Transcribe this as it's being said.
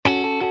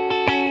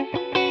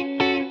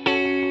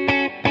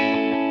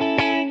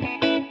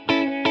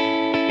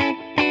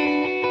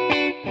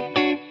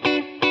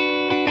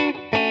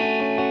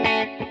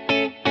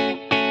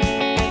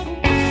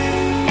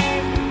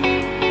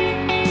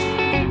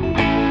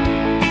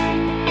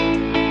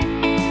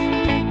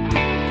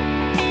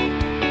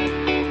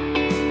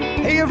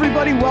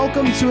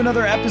welcome to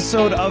another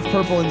episode of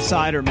Purple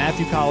Insider.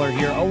 Matthew Collar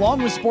here,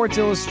 along with Sports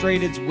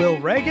Illustrated's Will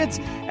Reggett,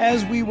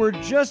 as we were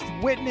just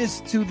witness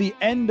to the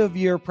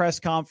end-of-year press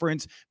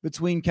conference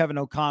between Kevin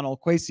O'Connell,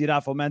 Kwesi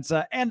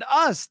Adofo-Mensah, and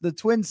us, the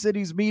Twin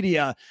Cities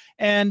media.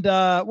 And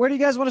where do you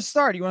guys want to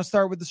start? You want to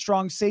start with the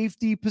strong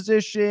safety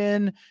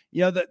position?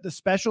 You know, the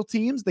special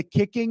teams, the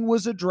kicking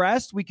was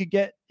addressed. We could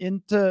get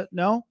into,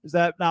 no? Is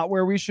that not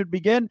where we should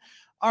begin?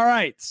 All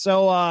right,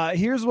 so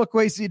here's what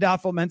Kwesi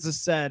Adofo-Mensah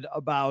said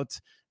about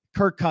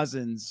Kirk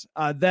Cousins,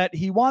 that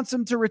he wants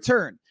him to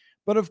return.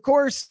 But of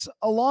course,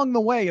 along the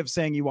way of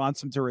saying he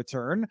wants him to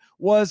return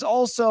was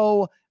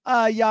also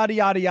yada,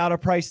 yada, yada,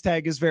 price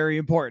tag is very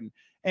important.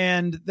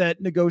 And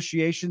that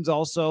negotiations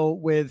also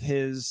with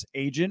his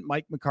agent,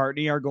 Mike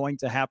McCartney, are going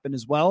to happen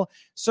as well.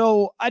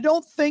 So I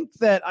don't think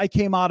that I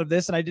came out of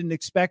this, and I didn't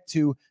expect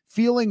to,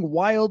 feeling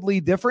wildly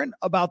different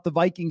about the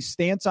Vikings'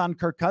 stance on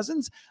Kirk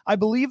Cousins. I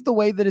believe the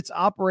way that it's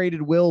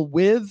operated, Will,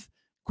 with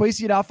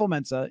Kwesi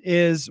Adofo-Mensah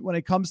is when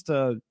it comes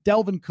to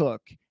Delvin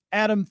Cook,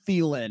 Adam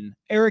Thielen,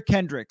 Eric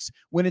Kendricks,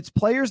 when it's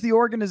players the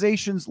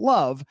organizations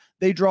love,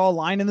 they draw a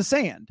line in the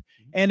sand.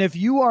 And if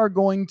you are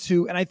going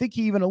to, and I think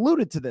he even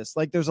alluded to this,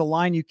 like there's a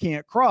line you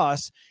can't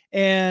cross.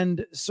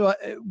 And so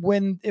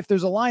if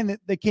there's a line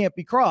that can't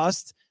be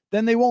crossed,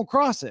 then they won't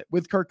cross it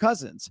with Kirk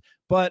Cousins.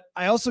 But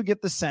I also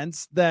get the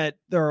sense that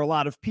there are a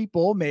lot of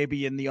people,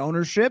 maybe in the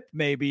ownership,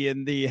 maybe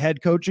in the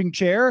head coaching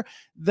chair,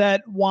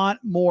 that want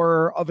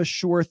more of a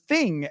sure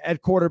thing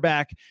at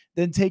quarterback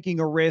than taking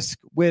a risk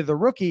with a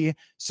rookie.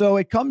 So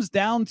it comes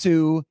down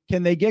to,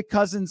 can they get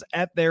Cousins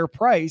at their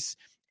price?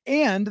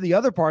 And the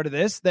other part of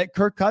this, that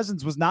Kirk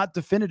Cousins was not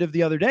definitive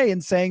the other day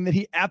in saying that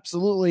he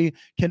absolutely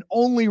can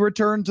only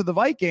return to the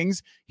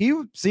Vikings. He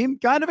seemed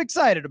kind of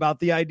excited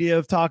about the idea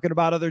of talking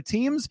about other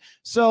teams.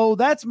 So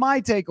that's my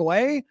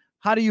takeaway.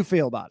 How do you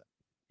feel about it?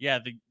 Yeah,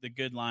 the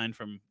good line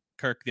from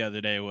Kirk the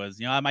other day was,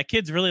 my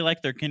kids really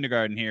like their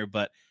kindergarten here,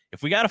 but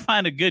if we got to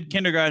find a good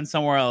kindergarten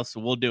somewhere else,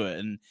 we'll do it.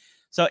 And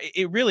so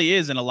it really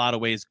is in a lot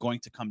of ways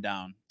going to come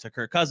down to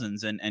Kirk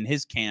Cousins and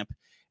his camp.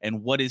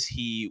 And what is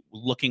he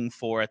looking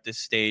for at this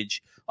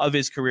stage of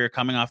his career,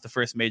 coming off the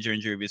first major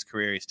injury of his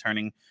career? He's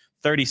turning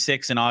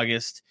 36 in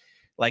August.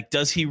 Like,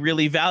 does he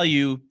really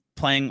value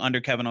playing under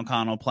Kevin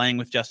O'Connell, playing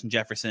with Justin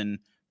Jefferson,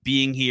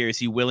 being here? Is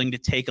he willing to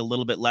take a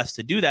little bit less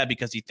to do that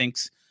because he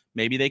thinks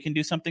maybe they can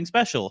do something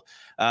special?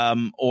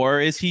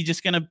 Or is he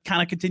just going to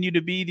kind of continue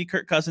to be the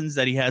Kirk Cousins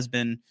that he has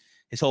been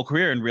his whole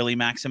career and really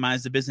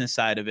maximize the business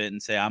side of it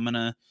and say, I'm going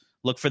to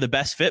look for the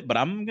best fit, but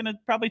I'm going to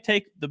probably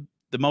take the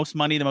most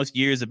money, the most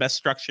years, the best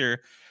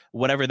structure,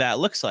 whatever that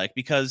looks like?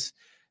 Because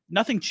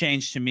nothing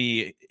changed to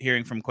me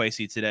hearing from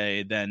Kwesi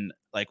today than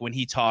like when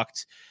he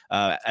talked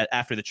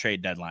after the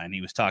trade deadline.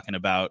 He was talking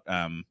about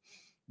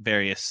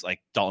various like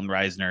Dalton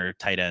Reisner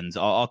tight ends,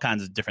 all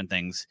kinds of different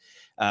things.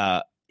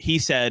 He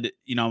said,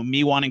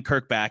 me wanting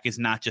Kirk back is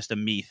not just a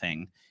me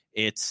thing.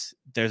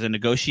 There's a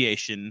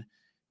negotiation.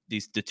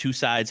 The two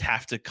sides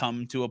have to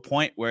come to a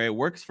point where it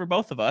works for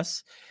both of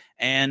us.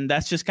 And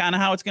that's just kind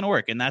of how it's going to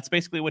work. And that's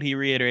basically what he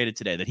reiterated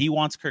today, that he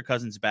wants Kirk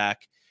Cousins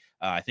back.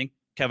 I think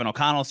Kevin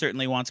O'Connell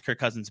certainly wants Kirk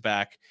Cousins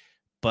back,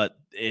 but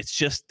there's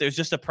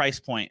just a price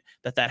point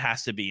that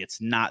has to be.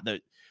 It's not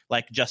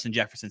like Justin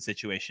Jefferson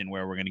situation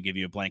where we're going to give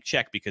you a blank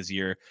check because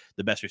you're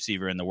the best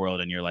receiver in the world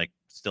and you're like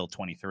still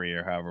 23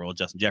 or however old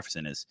Justin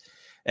Jefferson is.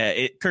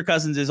 Kirk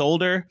Cousins is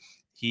older.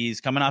 He's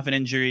coming off an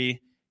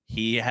injury.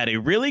 He had a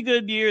really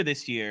good year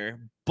this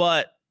year,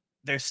 but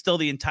there's still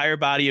the entire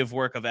body of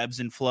work of ebbs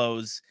and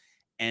flows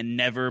and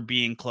never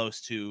being close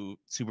to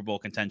Super Bowl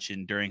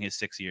contention during his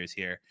 6 years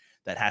here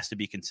that has to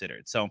be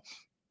considered. So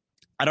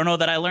I don't know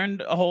that I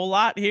learned a whole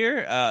lot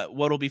here.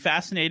 What'll be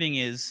fascinating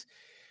is,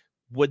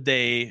 would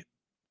they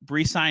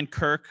re-sign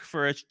Kirk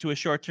to a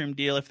short-term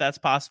deal if that's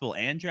possible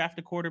and draft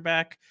a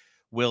quarterback?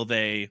 Will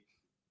they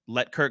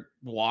let Kirk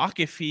walk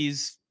if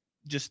he's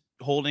just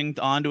holding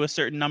on to a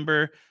certain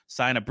number,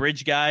 sign a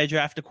bridge guy,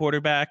 draft a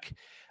quarterback?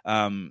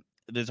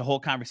 There's a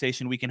whole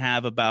conversation we can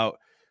have about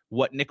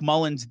what Nick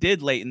Mullins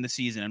did late in the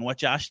season and what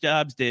Josh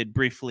Dobbs did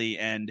briefly.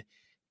 And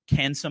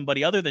can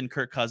somebody other than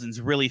Kirk Cousins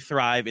really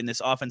thrive in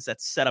this offense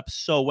that's set up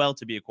so well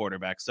to be a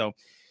quarterback? So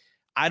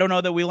I don't know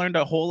that we learned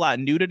a whole lot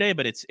new today,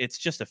 but it's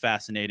just a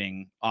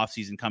fascinating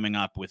offseason coming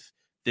up with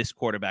this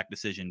quarterback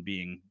decision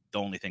being the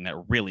only thing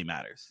that really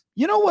matters.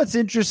 You know what's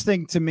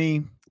interesting to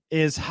me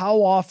is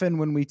how often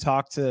when we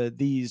talk to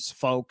these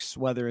folks,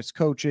 whether it's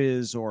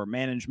coaches or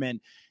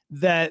management,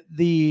 that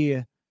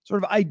the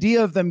sort of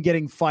idea of them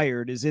getting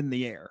fired is in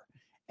the air.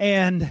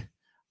 And,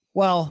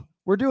 well,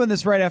 we're doing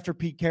this right after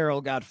Pete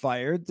Carroll got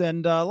fired,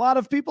 and a lot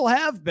of people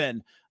have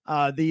been.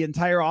 The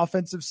entire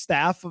offensive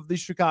staff of the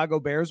Chicago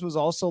Bears was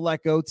also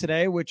let go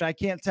today, which I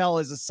can't tell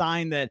is a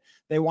sign that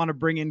they want to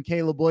bring in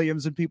Caleb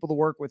Williams and people to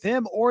work with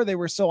him, or they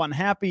were so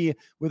unhappy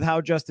with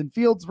how Justin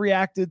Fields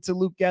reacted to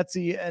Luke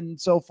Getsy and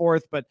so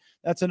forth. But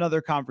that's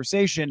another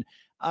conversation.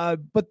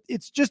 But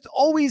it's just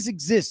always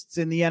exists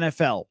in the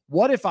NFL.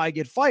 What if I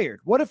get fired?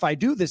 What if I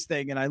do this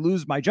thing and I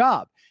lose my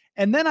job?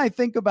 And then I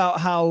think about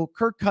how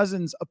Kirk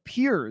Cousins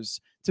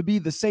appears to be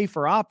the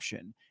safer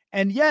option.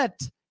 and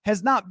yet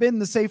has not been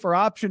the safer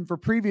option for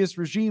previous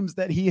regimes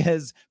that he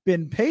has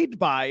been paid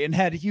by and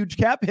had huge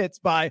cap hits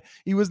by.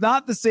 He was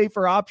not the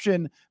safer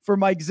option for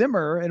Mike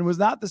Zimmer and was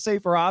not the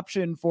safer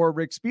option for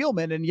Rick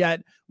Spielman. And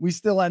yet we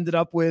still ended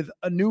up with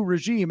a new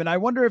regime. And I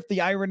wonder if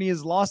the irony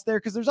is lost there,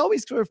 because there's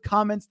always sort of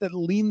comments that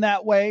lean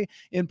that way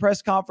in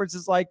press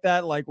conferences like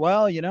that. Like,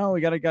 well,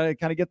 we got to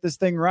kind of get this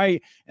thing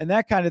right and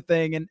that kind of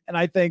thing. And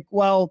I think,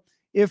 well,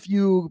 if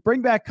you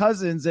bring back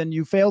Cousins and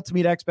you fail to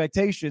meet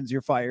expectations, you're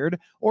fired.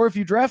 Or if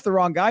you draft the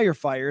wrong guy, you're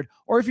fired.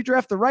 Or if you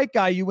draft the right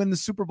guy, you win the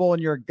Super Bowl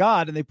and you're a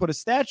god, and they put a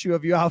statue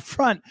of you out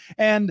front.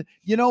 And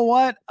you know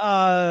what?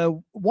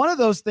 One of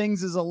those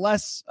things is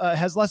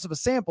has less of a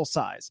sample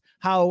size.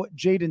 How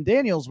Jaden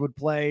Daniels would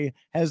play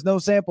has no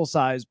sample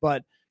size,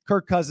 but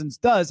Kirk Cousins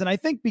does. And I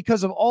think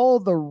because of all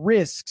the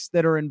risks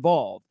that are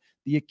involved,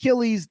 the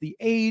Achilles, the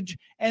age,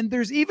 and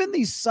there's even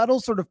these subtle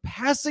sort of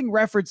passing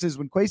references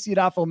when Kwesi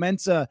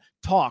Adofo-Mensah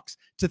talks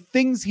to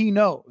things he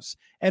knows.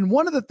 And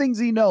one of the things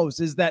he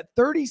knows is that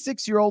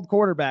 36-year-old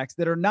quarterbacks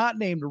that are not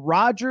named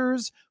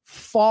Rodgers,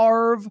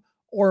 Favre,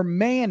 or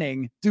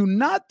Manning do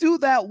not do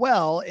that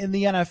well in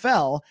the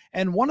NFL.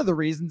 And one of the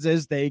reasons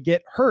is they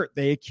get hurt.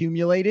 They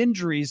accumulate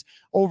injuries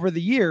over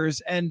the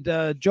years. And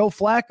Joe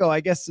Flacco, I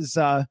guess, is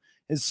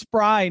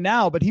spry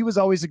now, but he was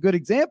always a good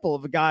example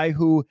of a guy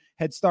who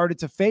had started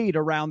to fade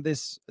around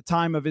this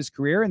time of his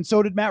career. And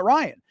so did Matt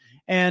Ryan.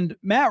 And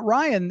Matt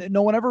Ryan,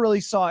 no one ever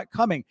really saw it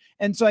coming.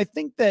 And so I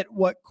think that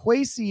what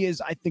Kwesi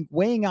is, I think,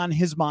 weighing on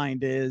his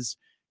mind is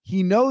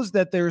he knows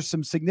that there's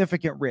some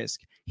significant risk.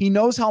 He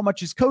knows how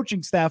much his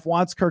coaching staff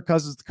wants Kirk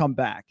Cousins to come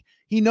back.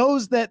 He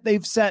knows that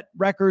they've set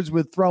records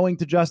with throwing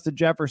to Justin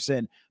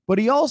Jefferson, but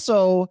he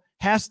also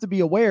has to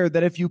be aware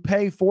that if you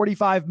pay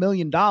 $45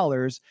 million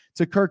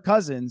to Kirk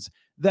Cousins,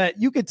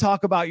 that you could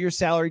talk about your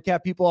salary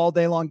cap people all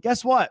day long.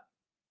 Guess what?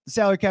 The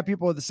salary cap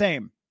people are the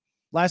same.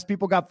 Last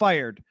people got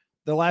fired,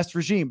 the last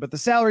regime, but the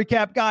salary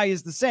cap guy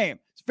is the same.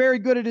 He's very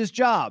good at his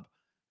job,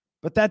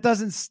 but that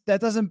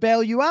doesn't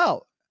bail you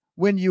out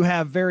when you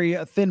have very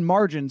thin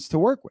margins to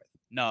work with.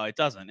 No, it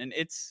doesn't. And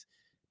it's,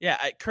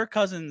 Kirk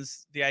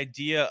Cousins, the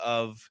idea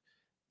of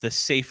the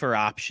safer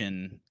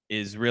option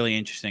is really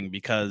interesting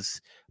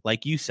because,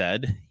 like you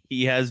said,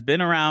 he has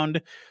been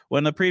around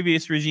when the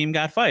previous regime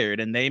got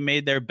fired, and they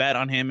made their bet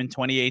on him in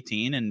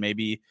 2018, and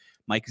maybe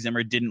Mike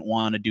Zimmer didn't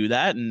want to do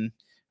that, and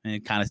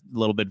kind of a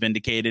little bit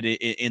vindicated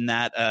in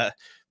that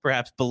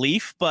perhaps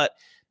belief. But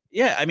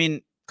yeah, I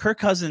mean, Kirk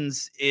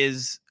Cousins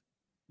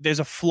there's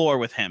a floor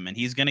with him, and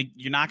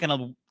you're not going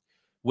to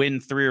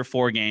win 3 or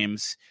 4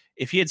 games.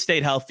 If he had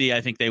stayed healthy,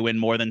 I think they win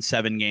more than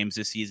 7 games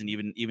this season,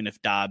 even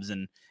if Dobbs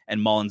and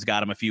Mullins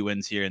got him a few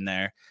wins here and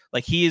there.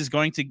 Like, he is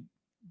going to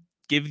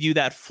give you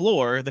that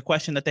floor. The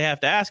question that they have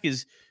to ask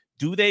is,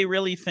 do they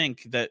really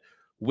think that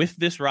with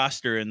this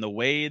roster and the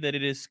way that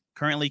it is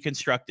currently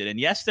constructed, and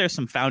yes, there's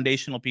some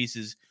foundational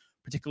pieces,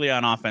 particularly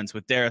on offense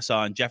with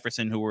Darisaw and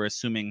Jefferson, who we're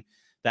assuming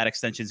that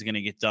extension is going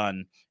to get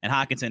done, and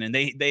Hockenson, and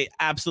they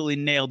absolutely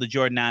nailed the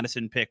Jordan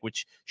Addison pick,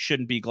 which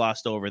shouldn't be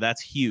glossed over.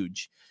 That's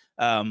huge.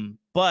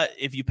 But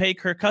if you pay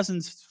Kirk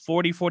Cousins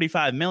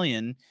 $45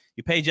 million,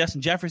 you pay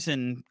Justin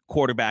Jefferson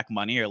quarterback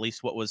money, or at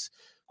least what was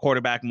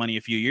quarterback money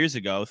a few years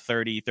ago,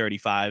 30,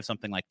 35,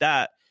 something like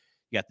that.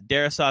 You got the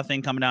Darisaw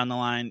thing coming down the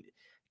line.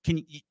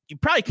 You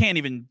probably can't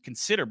even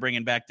consider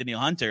bringing back Daniil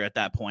Hunter at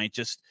that point,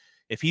 just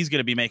if he's going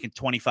to be making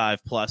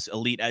 25 plus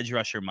elite edge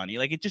rusher money.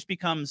 Like, it just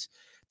becomes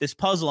this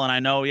puzzle. And I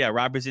know,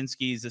 Rob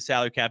Brzezinski's the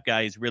salary cap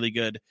guy. He's really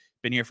good,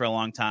 been here for a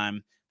long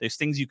time. There's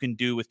things you can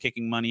do with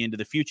kicking money into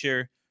the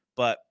future,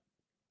 but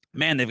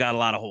man, they've got a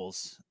lot of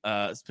holes,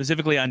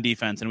 specifically on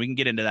defense, and we can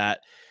get into that.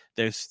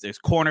 There's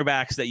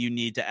cornerbacks that you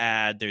need to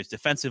add. There's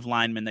defensive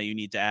linemen that you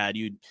need to add.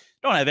 You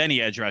don't have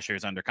any edge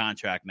rushers under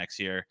contract next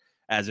year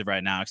as of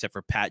right now, except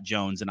for Pat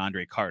Jones and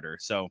Andre Carter.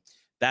 So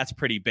that's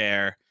pretty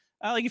bare.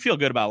 You feel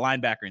good about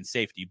linebacker and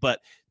safety, but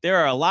there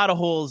are a lot of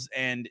holes.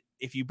 And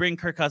if you bring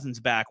Kirk Cousins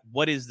back,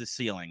 what is the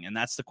ceiling? And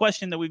that's the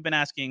question that we've been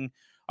asking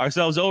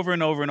ourselves over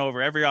and over and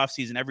over every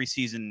offseason, every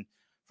season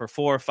for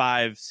 4,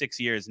 5, 6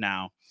 years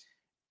now.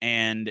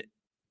 And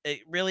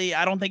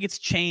I don't think it's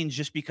changed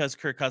just because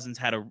Kirk Cousins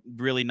had a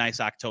really nice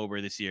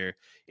October this year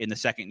in the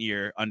second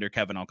year under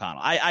Kevin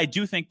O'Connell. I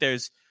do think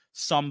there's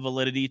some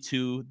validity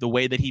to the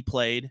way that he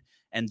played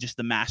and just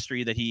the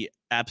mastery that he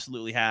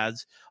absolutely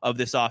has of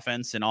this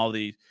offense and all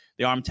the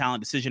arm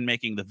talent,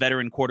 decision-making, the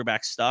veteran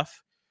quarterback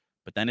stuff.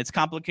 But then it's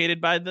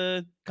complicated by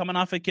the coming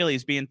off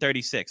Achilles being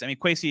 36. I mean,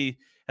 Kwesi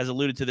has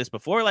alluded to this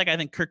before. Like, I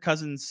think Kirk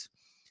Cousins,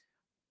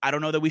 I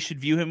don't know that we should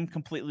view him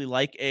completely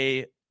like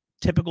a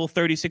typical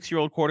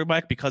 36-year-old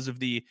quarterback because of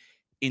the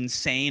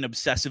insane,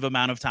 obsessive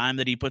amount of time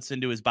that he puts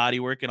into his body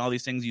work and all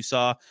these things you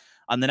saw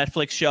on the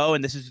Netflix show.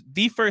 And this is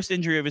the first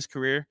injury of his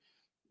career.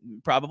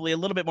 Probably a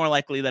little bit more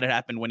likely that it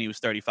happened when he was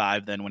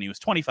 35 than when he was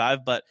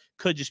 25, but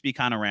could just be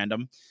kind of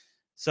random.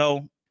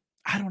 So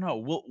I don't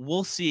know.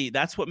 We'll see.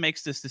 That's what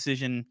makes this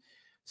decision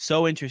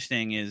so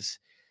interesting is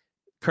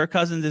Kirk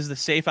Cousins is the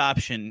safe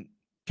option.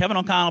 Kevin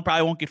O'Connell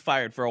probably won't get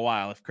fired for a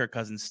while if Kirk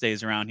Cousins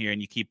stays around here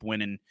and you keep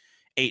winning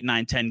 8,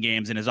 9, 10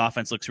 games, and his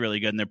offense looks really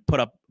good, and they put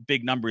up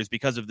big numbers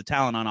because of the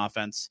talent on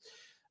offense.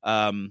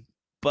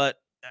 But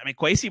I mean,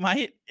 Kwesi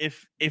might,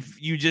 if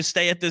you just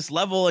stay at this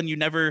level and you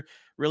never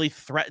really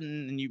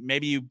threaten, and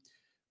maybe you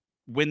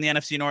win the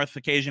NFC North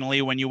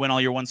occasionally when you win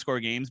all your one-score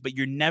games, but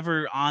you're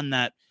never on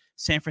that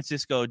San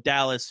Francisco,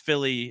 Dallas,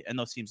 Philly, and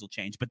those teams will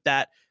change. But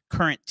that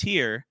current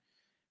tier,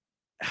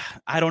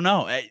 I don't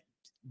know.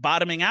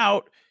 Bottoming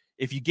out,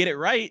 if you get it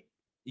right,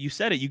 you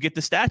said it, you get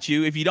the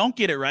statue. If you don't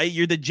get it right,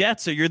 you're the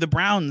Jets or you're the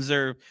Browns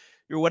or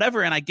you're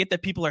whatever. And I get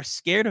that people are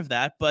scared of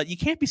that, but you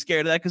can't be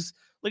scared of that because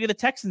look at the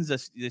Texans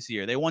this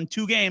year. They won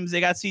 2 games.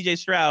 They got CJ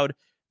Stroud.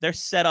 They're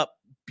set up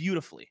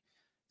beautifully.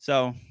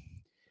 So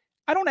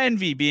I don't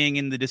envy being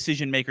in the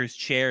decision maker's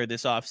chair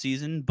this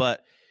offseason,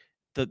 but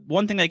the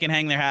one thing they can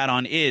hang their hat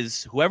on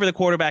is whoever the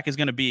quarterback is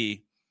going to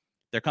be,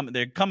 they're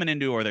coming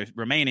into, or they're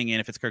remaining in,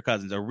 if it's Kirk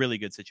Cousins, a really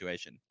good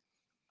situation.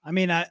 I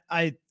mean,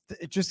 it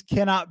just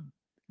cannot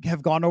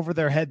have gone over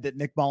their head that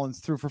Nick Mullins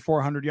threw for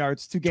 400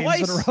 yards 2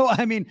 games in a row.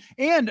 I mean,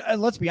 and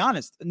let's be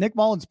honest, Nick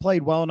Mullins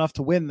played well enough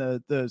to win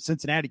the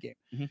Cincinnati game.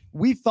 Mm-hmm.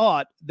 We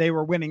thought they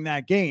were winning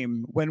that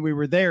game when we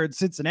were there in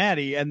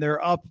Cincinnati, and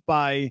they're up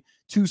by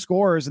 2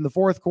 scores in the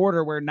fourth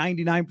quarter, where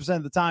 99%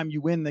 of the time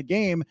you win the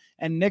game.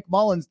 And Nick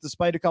Mullins,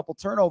 despite a couple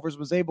turnovers,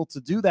 was able to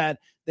do that.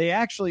 They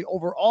actually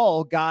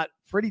overall got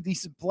pretty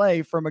decent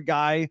play from a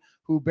guy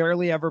who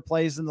barely ever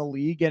plays in the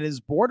league and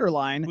is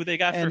borderline. Who they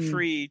got for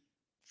free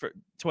for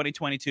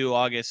 2022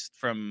 August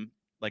from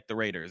like the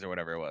Raiders or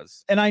whatever it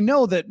was. And I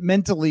know that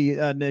mentally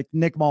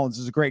Nick Mullins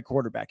is a great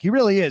quarterback. He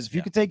really is. If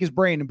you could take his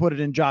brain and put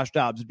it in Josh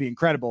Dobbs, it'd be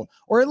incredible.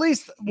 Or at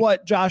least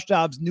what Josh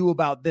Dobbs knew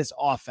about this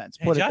offense.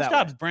 Josh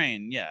Dobbs'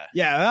 brain, yeah.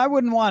 Yeah, I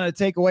wouldn't want to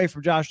take away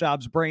from Josh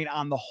Dobbs' brain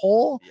on the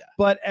whole,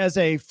 but as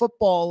a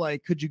football,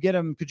 like, could you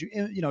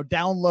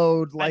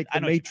download like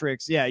the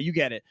Matrix? Yeah, you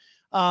get it.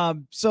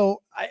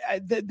 So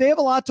they have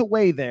a lot to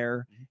weigh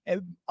there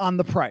on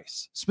the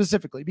price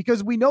specifically,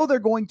 because we know they're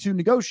going to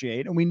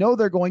negotiate and we know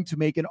they're going to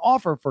make an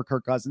offer for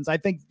Kirk Cousins. I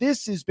think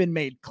this has been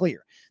made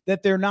clear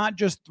that they're not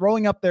just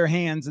throwing up their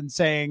hands and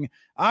saying,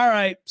 all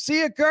right, see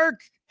you, Kirk.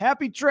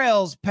 Happy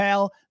trails,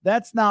 pal.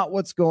 That's not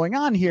what's going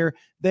on here.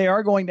 They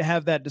are going to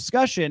have that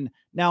discussion.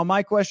 Now,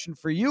 my question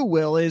for you,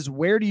 Will, is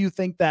where do you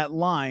think that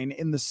line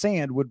in the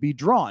sand would be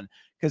drawn?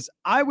 Because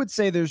I would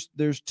say there's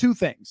 2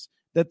 things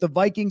that the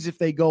Vikings, if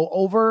they go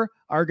over,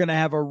 are going to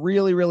have a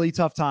really, really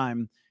tough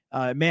time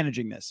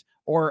managing this.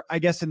 Or I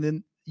guess in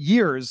the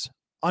years,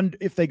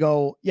 if they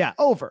go,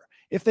 over.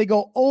 If they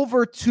go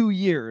over 2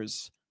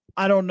 years,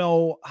 I don't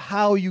know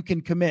how you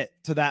can commit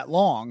to that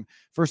long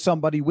for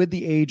somebody with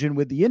the age and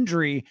with the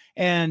injury.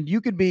 And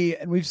you could be,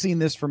 and we've seen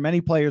this for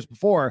many players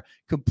before,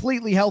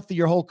 completely healthy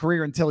your whole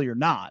career until you're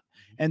not.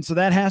 And so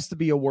that has to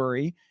be a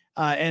worry.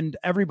 And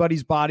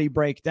everybody's body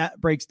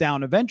breaks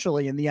down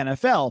eventually in the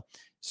NFL.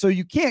 So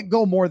you can't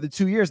go more than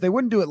 2 years. They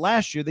wouldn't do it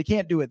last year. They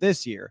can't do it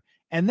this year.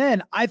 And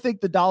then I think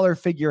the dollar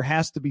figure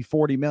has to be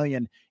 $40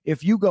 million.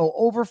 If you go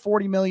over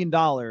 $40 million,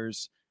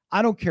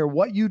 I don't care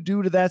what you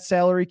do to that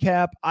salary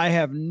cap. I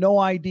have no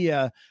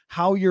idea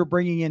how you're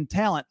bringing in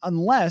talent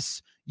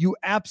unless you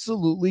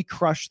absolutely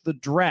crush the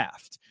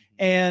draft.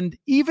 And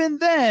even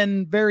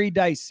then, very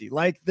dicey.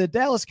 Like the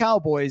Dallas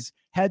Cowboys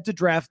had to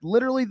draft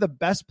literally the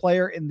best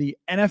player in the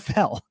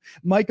NFL,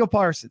 Micah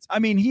Parsons. I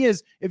mean, he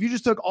is, if you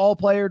just took all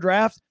player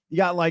draft, you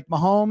got like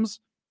Mahomes,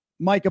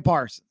 Micah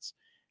Parsons.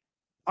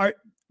 Are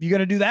you going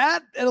to do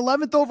that at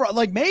 11th overall?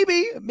 Like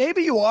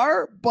maybe you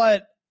are,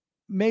 but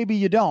maybe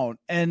you don't.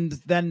 And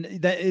then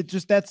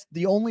that's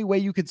the only way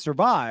you could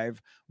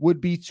survive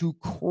would be to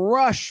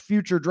crush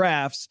future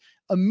drafts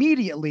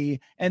immediately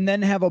and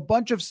then have a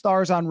bunch of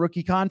stars on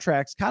rookie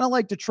contracts, kind of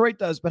like Detroit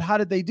does. But how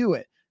did they do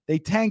it? They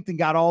tanked and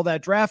got all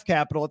that draft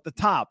capital at the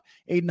top.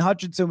 Aiden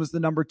Hutchinson was the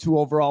number 2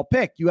 overall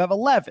pick. You have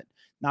 11.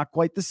 Not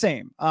quite the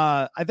same.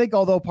 I think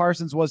although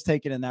Parsons was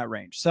taken in that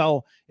range.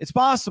 So it's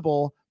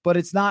possible, but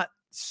it's not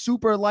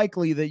super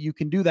likely that you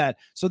can do that.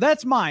 So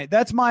that's my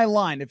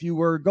line. If you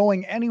were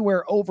going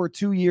anywhere over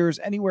 2 years,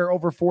 anywhere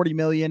over 40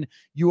 million,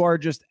 you are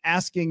just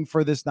asking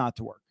for this not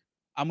to work.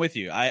 I'm with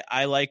you.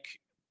 I like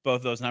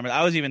both those numbers.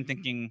 I was even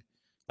thinking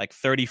like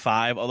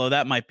 35, although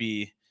that might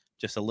be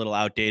just a little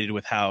outdated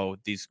with how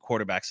these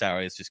quarterback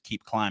salaries just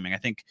keep climbing. I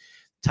think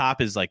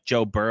top is like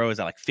Joe Burrow is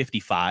at like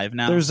 55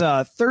 now. There's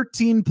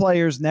 13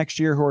 players next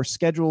year who are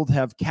scheduled to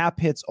have cap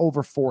hits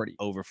over 40.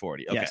 Over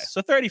 40. Okay. Yes.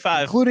 So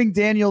 35. Including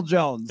Daniel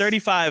Jones.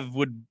 35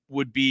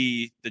 would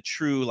be the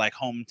true like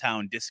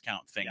hometown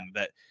discount thing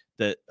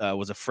that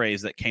was a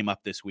phrase that came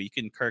up this week.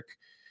 And Kirk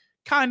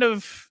kind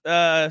of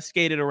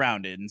skated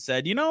around it and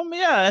said,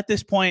 at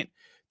this point,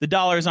 the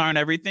dollars aren't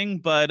everything,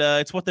 but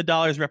it's what the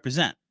dollars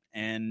represent.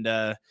 And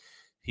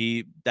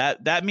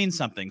that means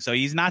something. So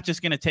he's not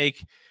just going to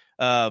take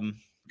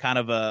kind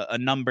of a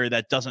number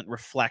that doesn't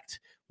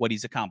reflect what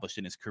he's accomplished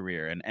in his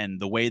career and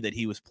the way that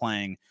he was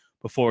playing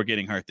before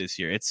getting hurt this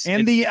year. It's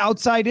the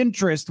outside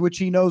interest, which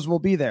he knows will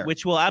be there.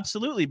 Which will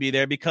absolutely be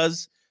there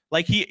because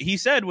like he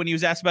said when he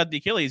was asked about the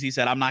Achilles, he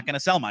said, I'm not going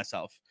to sell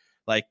myself.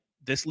 Like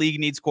this league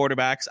needs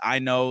quarterbacks. I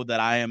know that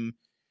I am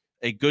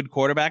a good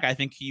quarterback. I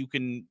think you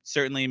can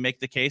certainly make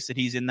the case that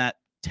he's in that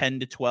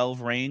 10 to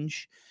 12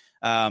 range.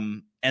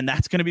 And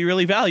that's going to be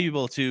really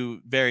valuable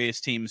to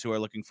various teams who are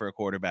looking for a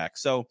quarterback.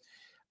 So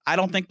I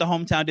don't think the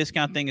hometown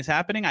discount thing is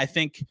happening. I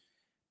think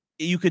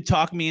you could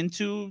talk me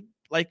into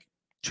like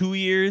 2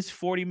 years,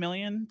 40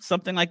 million,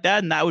 something like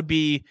that. And that would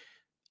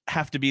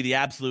have to be the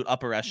absolute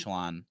upper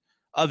echelon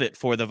of it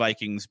for the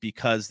Vikings,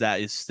 because that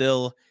is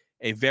still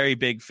a very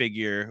big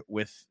figure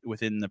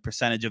within the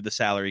percentage of the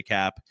salary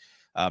cap.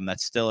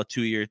 That's still a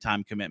 2-year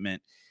time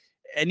commitment.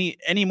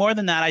 Any more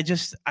than that, I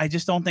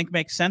just don't think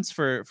makes sense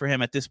for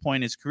him at this point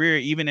in his career,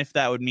 even if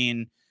that would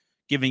mean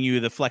giving you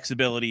the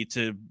flexibility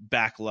to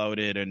backload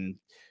it and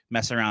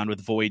mess around with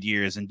void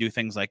years and do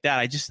things like that.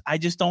 I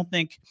just don't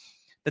think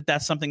that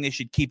that's something they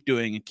should keep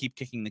doing and keep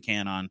kicking the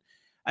can on.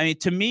 I mean,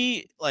 to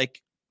me,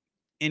 like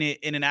in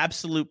an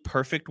absolute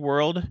perfect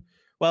world,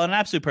 in an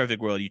absolute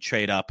perfect world, you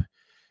trade up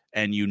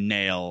and you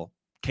nail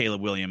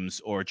Caleb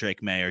Williams or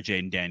Drake May or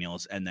Jaden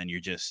Daniels, and then you're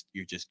just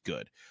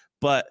good.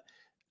 But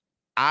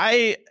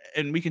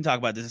and we can talk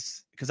about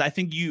this because I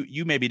think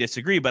you maybe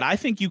disagree, but I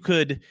think you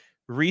could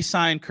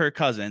re-sign Kirk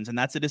Cousins, and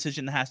that's a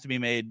decision that has to be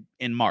made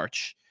in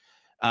March,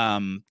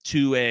 to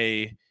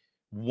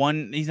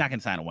he's not going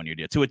to sign a 1-year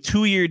deal, to a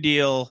 2-year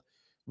deal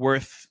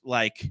worth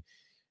like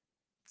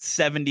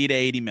 70 to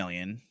 80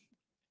 million.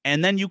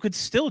 And then you could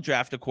still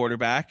draft a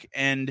quarterback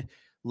and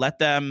let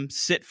them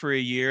sit for a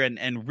year.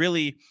 And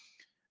really,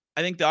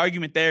 I think the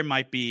argument there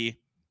might be,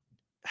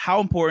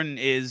 how important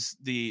is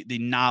the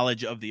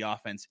knowledge of the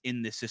offense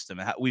in this system?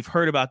 We've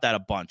heard about that a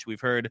bunch. We've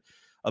heard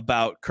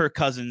about Kirk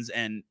Cousins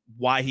and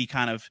why he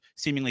kind of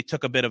seemingly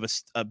took a bit of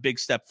a big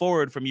step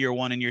forward from year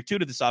 1 and year 2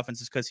 to this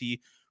offense, is because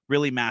he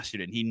really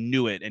mastered it. And he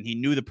knew it, and he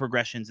knew the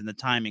progressions and the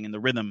timing and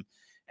the rhythm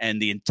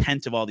and the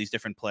intent of all these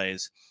different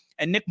plays.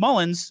 And Nick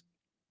Mullins,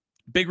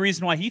 big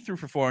reason why he threw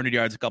for 400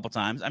 yards a couple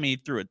times. I mean,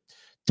 he threw a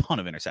ton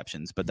of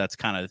interceptions, but that's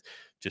kind of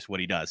just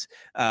what he does.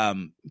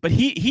 But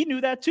he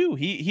knew that too.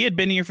 He had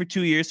been here for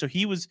 2 years, so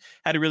he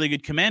had a really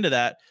good command of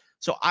that.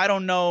 So I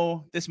don't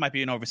know, this might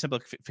be an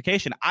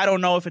oversimplification. I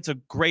don't know if it's a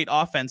great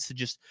offense to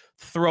just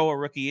throw a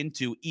rookie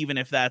into, even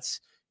if that's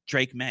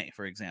Drake May,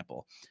 for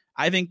example.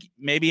 I think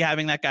maybe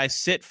having that guy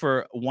sit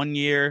for 1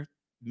 year,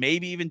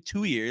 maybe even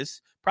 2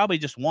 years, probably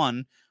just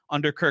one,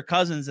 under Kirk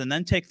Cousins, and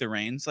then take the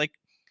reins, like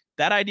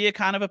that idea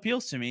kind of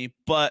appeals to me.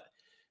 But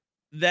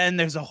then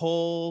there's a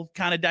whole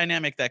kind of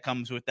dynamic that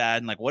comes with that.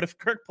 And like, what if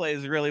Kirk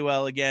plays really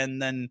well again?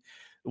 Then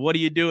what are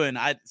you doing?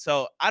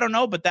 So I don't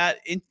know, but that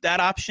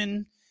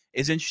option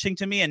is interesting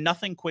to me. And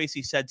nothing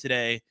Kwesi said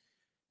today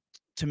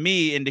to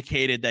me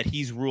indicated that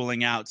he's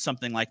ruling out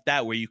something like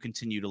that, where you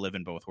continue to live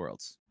in both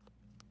worlds.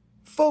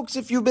 Folks,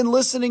 if you've been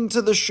listening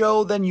to the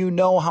show, then you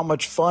know how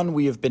much fun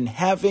we have been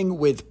having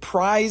with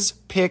Prize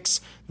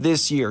Picks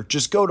this year.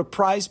 Just go to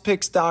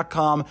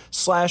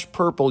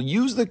prizepicks.com/purple.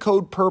 Use the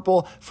code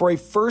PURPLE for a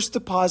first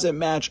deposit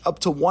match up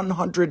to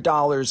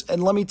 $100.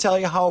 And let me tell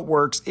you how it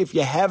works. If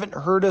you haven't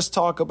heard us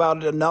talk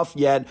about it enough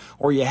yet,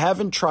 or you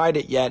haven't tried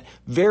it yet,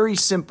 very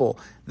simple.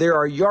 There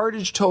are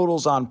yardage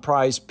totals on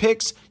Prize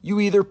Picks. You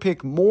either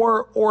pick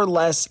more or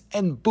less,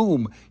 and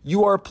boom,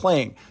 you are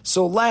playing.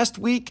 So last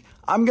week,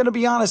 I'm going to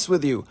be honest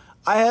with you,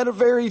 I had a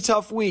very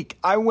tough week.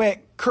 I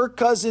went Kirk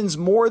Cousins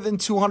more than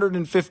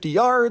 250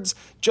 yards,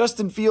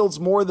 Justin Fields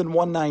more than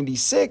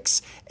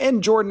 196,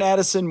 and Jordan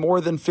Addison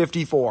more than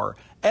 54.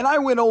 And I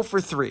went 0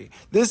 for 3.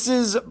 This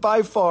is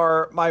by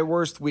far my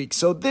worst week.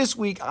 So this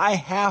week I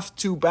have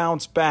to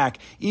bounce back.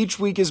 Each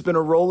week has been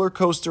a roller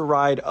coaster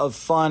ride of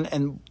fun.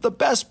 And the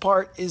best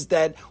part is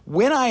that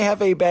when I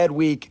have a bad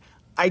week,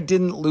 I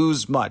didn't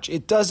lose much.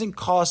 It doesn't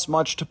cost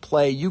much to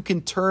play. You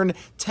can turn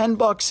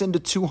 $10 into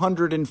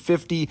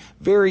 $250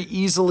 very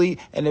easily.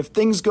 And if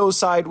things go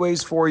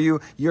sideways for you,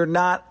 you're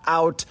not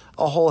out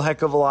a whole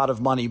heck of a lot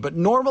of money. But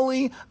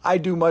normally I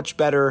do much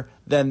better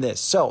than this.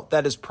 So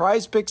that is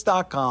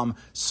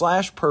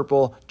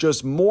prizepicks.com/purple.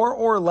 Just more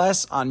or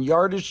less on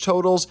yardage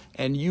totals,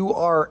 and you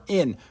are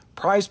in.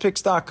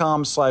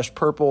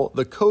 prizepicks.com/purple,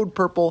 the code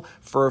PURPLE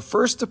for a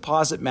first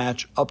deposit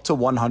match up to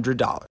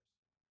 $100.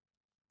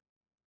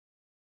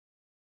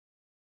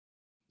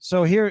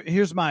 So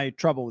here's my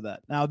trouble with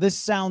that. Now, this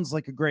sounds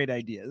like a great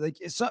idea.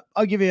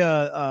 I'll give you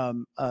a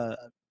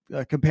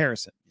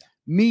comparison.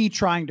 Me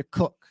trying to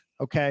cook.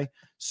 Okay.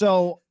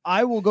 So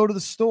I will go to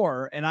the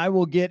store and I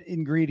will get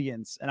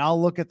ingredients and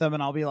I'll look at them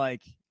and I'll be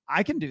like,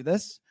 I can do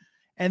this.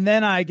 And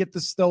then I get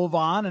the stove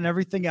on and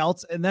everything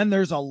else. And then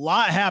there's a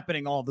lot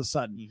happening all of a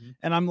sudden. Mm-hmm.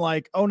 And I'm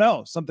like, oh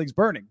no, something's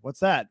burning.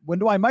 What's that? When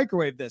do I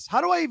microwave this? How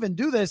do I even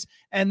do this?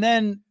 And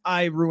then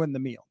I ruin the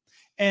meal.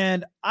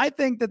 And I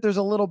think that there's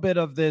a little bit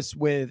of this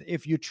with,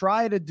 if you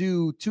try to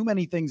do too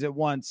many things at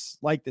once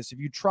like this, if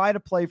you try to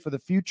play for the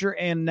future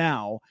and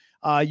now,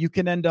 you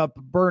can end up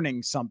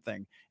burning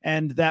something.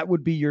 And that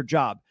would be your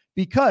job.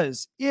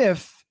 Because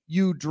if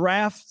you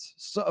draft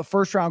a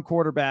first round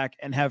quarterback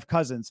and have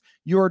Cousins,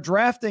 you're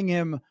drafting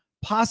him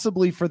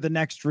possibly for the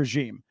next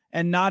regime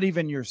and not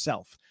even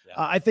yourself.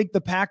 Yeah. I think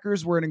the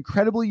Packers were an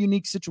incredibly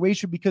unique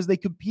situation because they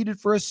competed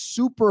for a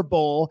Super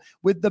Bowl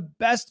with the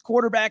best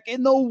quarterback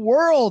in the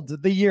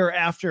world the year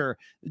after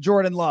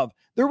Jordan Love.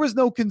 There was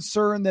no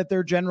concern that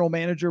their general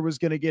manager was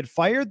going to get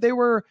fired. They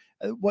were,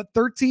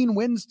 13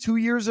 wins 2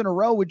 years in a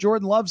row with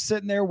Jordan Love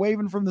sitting there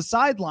waving from the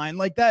sideline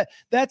like that.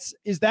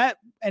 Is that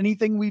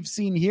anything we've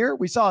seen here?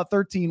 We saw a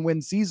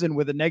 13-win season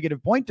with a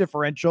negative point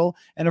differential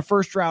and a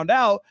first round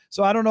out.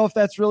 So I don't know if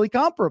that's really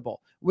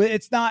comparable.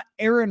 It's not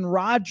Aaron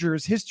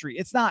Rodgers' history.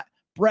 It's not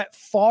Brett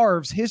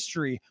Favre's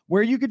history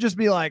where you could just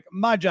be like,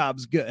 my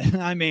job's good.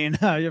 I mean,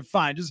 you're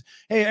fine. Just,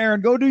 hey,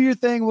 Aaron, go do your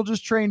thing. We'll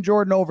just train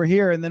Jordan over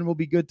here and then we'll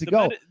be good to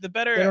go. The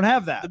better, they don't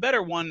have that. The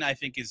better one, I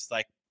think, is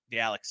like the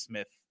Alex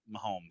Smith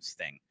Mahomes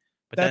thing.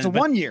 But that's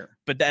 1 year.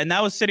 And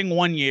that was sitting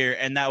 1 year.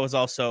 And that was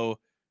also,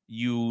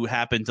 you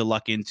happened to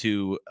luck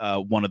into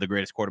one of the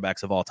greatest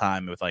quarterbacks of all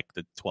time with like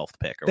the 12th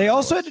pick. They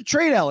also had to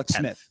trade Alex 10th.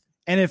 Smith.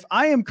 And if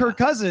I am Kirk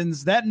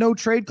Cousins, that no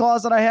trade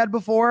clause that I had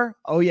before,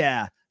 oh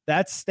yeah,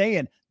 that's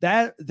staying.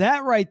 That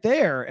right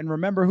there. And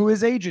remember who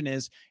his agent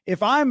is.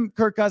 If I'm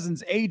Kirk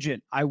Cousins'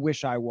 agent, I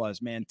wish I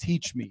was, man.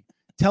 Teach me.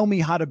 Tell me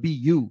how to be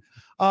you.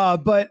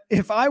 But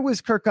if I was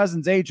Kirk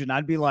Cousins' agent,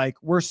 I'd be like,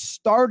 we're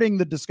starting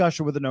the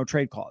discussion with a no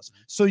trade clause.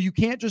 So you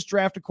can't just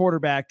draft a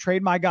quarterback,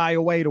 trade my guy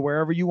away to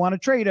wherever you want to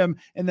trade him,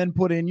 and then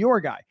put in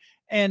your guy.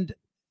 And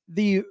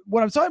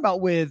what I'm talking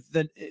about with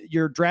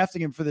you're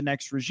drafting him for the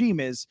next regime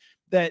is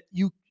that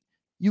you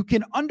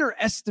can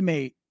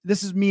underestimate.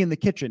 This is me in the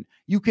kitchen.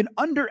 You can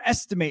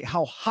underestimate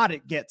how hot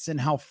it gets and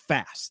how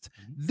fast.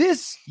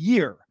 This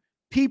year,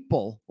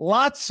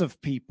 lots of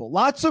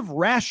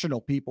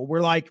rational people were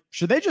like,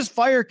 should they just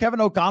fire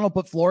Kevin O'Connell,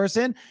 put Flores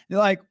in? They're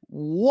like,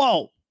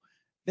 whoa,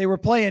 they were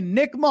playing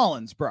Nick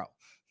Mullins, bro.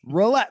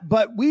 Relax.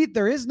 But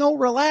there is no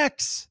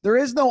relax. There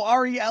is no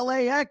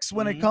RELAX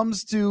when it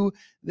comes to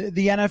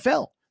the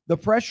NFL. The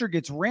pressure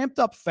gets ramped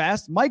up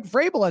fast. Mike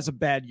Vrabel has a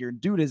bad year.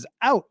 Dude is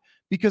out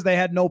because they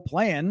had no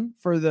plan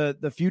for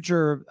the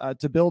future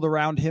to build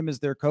around him as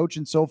their coach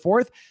and so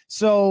forth.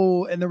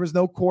 So, and there was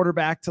no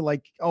quarterback to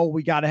like, oh,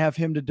 we got to have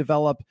him to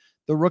develop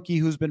the rookie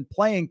who's been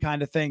playing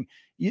kind of thing.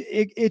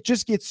 It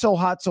just gets so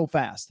hot so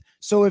fast.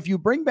 So if you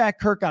bring back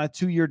Kirk on a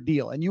 2-year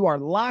deal and you are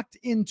locked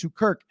into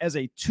Kirk as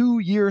a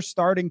 2-year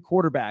starting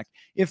quarterback,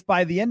 if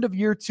by the end of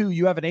year 2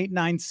 you have an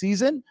 8-9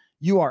 season,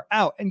 you are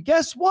out. And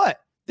guess what?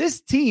 This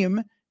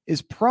team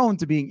is prone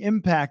to being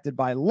impacted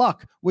by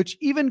luck, which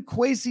even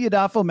Kwesi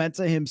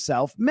Adofo-Mensah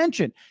himself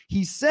mentioned.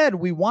 He said,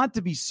 we want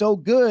to be so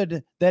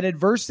good that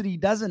adversity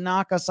doesn't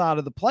knock us out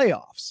of the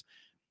playoffs.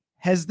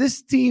 Has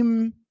this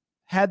team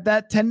had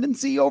that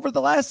tendency over the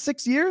last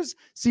 6 years?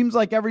 Seems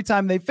like every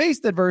time they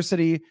faced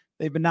adversity,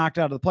 they've been knocked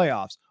out of the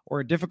playoffs, or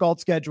a difficult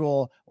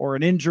schedule, or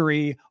an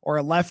injury, or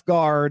a left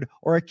guard,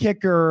 or a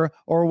kicker,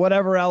 or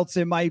whatever else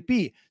it might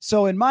be.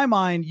 So in my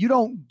mind, you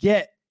don't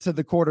get to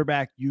the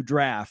quarterback you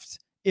draft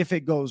if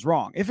it goes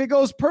wrong. If it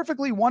goes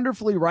perfectly,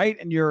 wonderfully right,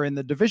 and you're in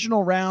the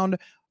divisional round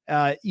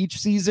each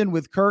season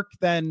with Kirk,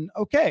 then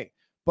okay.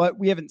 But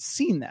we haven't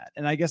seen that.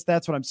 And I guess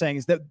that's what I'm saying,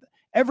 is that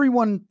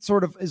everyone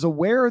sort of is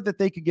aware that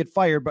they could get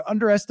fired, but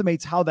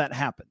underestimates how that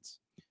happens.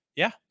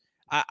 Yeah.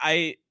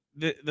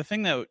 The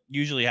thing that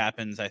usually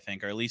happens, I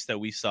think, or at least that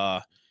we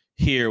saw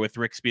here with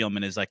Rick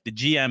Spielman, is like the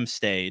GM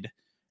stayed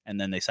and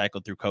then they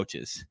cycled through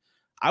coaches.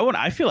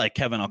 I feel like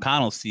Kevin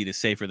O'Connell's seat is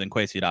safer than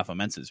Kwesi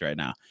Adofo-Mensah's right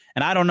now.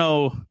 And I don't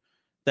know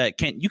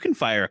that you can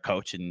fire a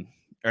coach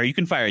or you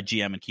can fire a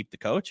GM and keep the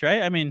coach,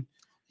 right? I mean,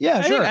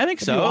 yeah, sure. I think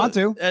so. If you want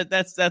to.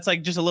 That's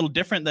like just a little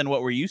different than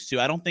what we're used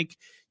to. I don't think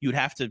you'd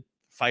have to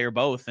fire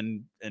both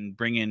and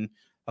bring in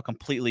a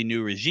completely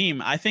new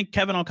regime. I think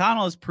Kevin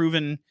O'Connell has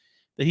proven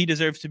that he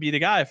deserves to be the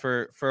guy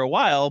for a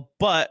while,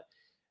 but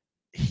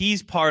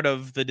he's part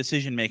of the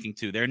decision making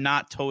too. They're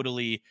not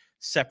totally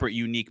separate,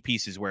 unique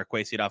pieces where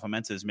Kwesi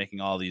Adofo-Mensah is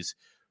making all these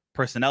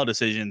personnel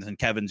decisions and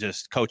Kevin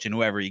just coaching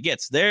whoever he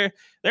gets. They're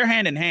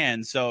hand in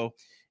hand. So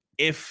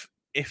if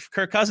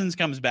Kirk Cousins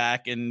comes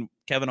back and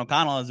Kevin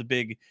O'Connell has a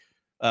big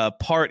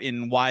part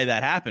in why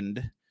that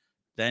happened,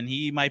 then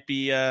he might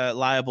be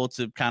liable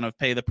to kind of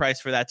pay the price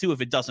for that too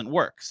if it doesn't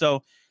work.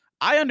 So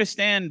I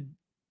understand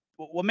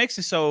what makes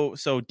it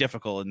so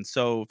difficult and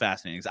so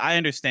fascinating is I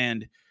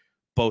understand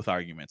both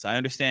arguments. I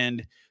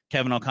understand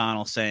Kevin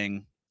O'Connell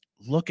saying,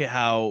 look at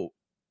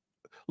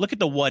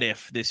the what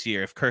if this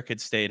year if Kirk had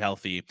stayed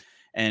healthy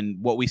and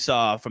what we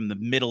saw from the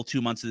middle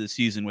 2 months of the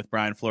season with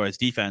Brian Flores'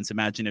 defense.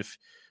 Imagine if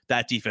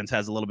that defense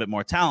has a little bit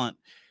more talent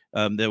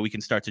that we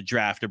can start to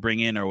draft or bring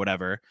in or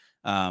whatever,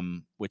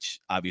 which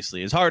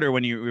obviously is harder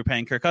when you're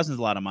paying Kirk Cousins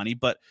a lot of money.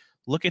 But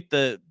look at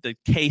the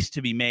case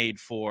to be made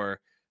for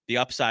the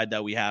upside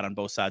that we had on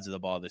both sides of the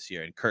ball this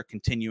year, and Kirk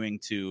continuing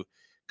to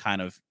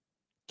kind of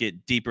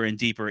get deeper and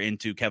deeper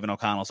into Kevin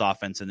O'Connell's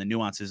offense and the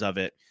nuances of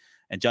it,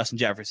 and Justin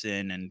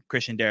Jefferson and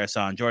Christian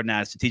Darrisaw, Jordan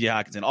Addison, TJ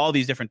Hawkinson, all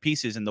these different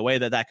pieces and the way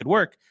that could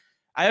work.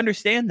 I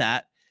understand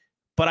that,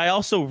 but I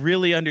also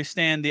really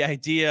understand the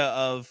idea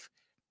of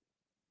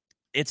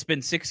it's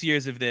been 6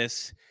 years of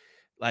this,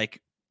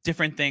 like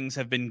different things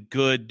have been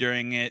good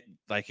during it.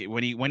 Like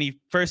when he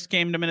first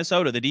came to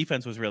Minnesota, the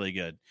defense was really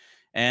good.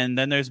 And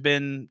then there's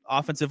been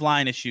offensive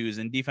line issues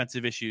and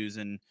defensive issues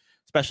and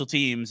special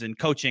teams and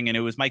coaching, and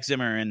it was Mike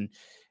Zimmer.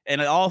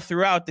 And all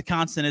throughout, the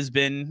constant has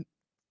been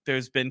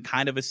there's been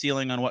kind of a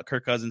ceiling on what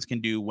Kirk Cousins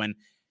can do when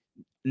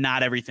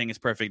not everything is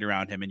perfect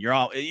around him. And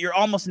you're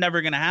almost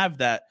never going to have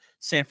that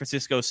San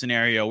Francisco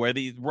scenario where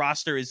the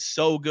roster is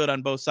so good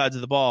on both sides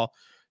of the ball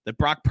that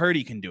Brock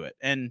Purdy can do it.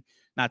 And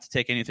not to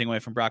take anything away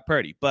from Brock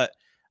Purdy, but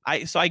I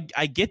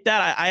get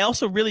that. I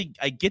also really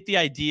get the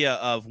idea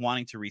of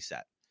wanting to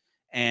reset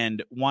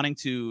and wanting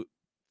to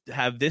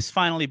have this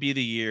finally be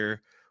the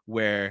year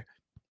where,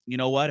 you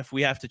know what, if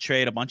we have to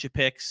trade a bunch of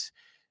picks,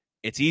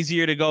 it's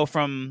easier to go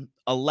from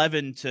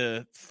 11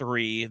 to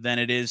 3 than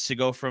it is to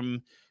go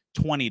from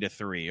 20 to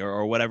 3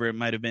 or whatever it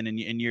might have been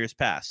in years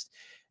past,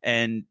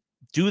 and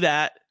do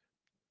that.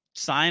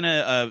 Sign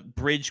a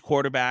bridge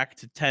quarterback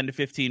to $10 to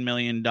 $15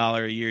 million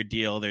a year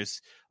deal.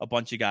 There's a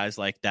bunch of guys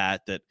like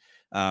that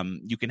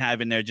you can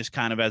have in there just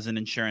kind of as an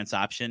insurance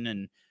option,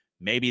 and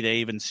maybe they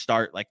even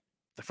start like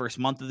the first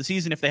month of the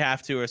season if they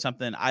have to or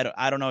something.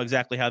 I don't know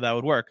exactly how that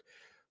would work,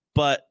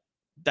 but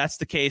that's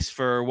the case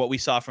for what we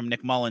saw from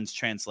Nick Mullins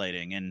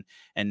translating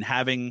and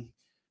having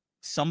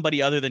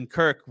somebody other than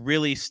Kirk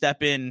really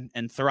step in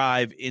and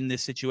thrive in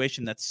this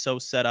situation that's so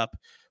set up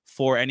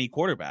for any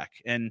quarterback.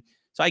 And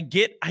so I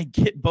get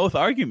both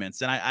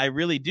arguments, and I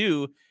really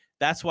do.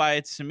 That's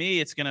why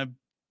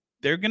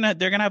they're gonna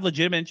have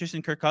legitimate interest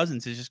in Kirk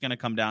Cousins. It's just gonna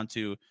come down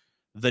to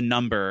the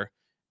number,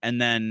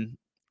 and then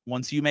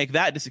once you make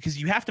that decision,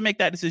 because you have to make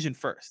that decision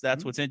first.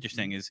 That's what's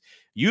interesting is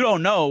you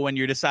don't know when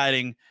you're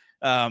deciding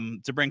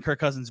to bring Kirk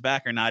Cousins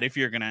back or not if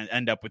you're gonna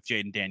end up with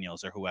Jaden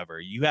Daniels or whoever.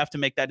 You have to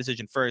make that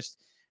decision first,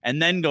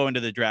 and then go into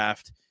the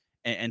draft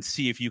and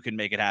see if you can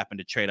make it happen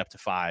to trade up to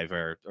 5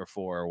 or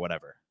 4 or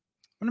whatever.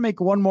 I'm going to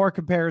make one more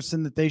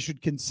comparison that they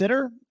should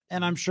consider,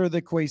 and I'm sure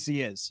that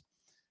Kwesi is.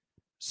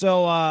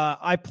 So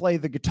I play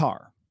the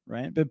guitar,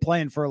 right? Been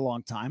playing for a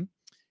long time.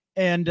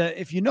 And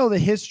if you know the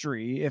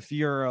history, if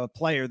you're a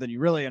player, then you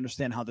really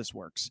understand how this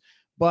works.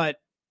 But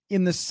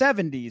in the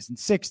 70s and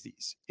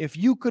 60s, if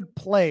you could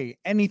play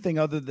anything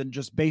other than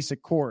just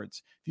basic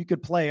chords, if you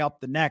could play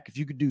up the neck, if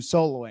you could do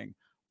soloing,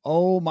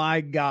 oh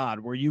my God,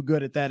 were you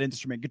good at that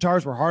instrument?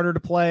 Guitars were harder to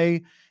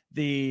play.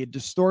 The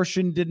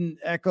distortion didn't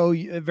echo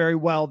very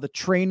well. The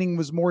training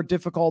was more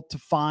difficult to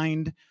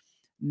find.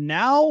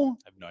 Now,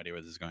 I have no idea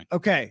where this is going.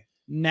 Okay.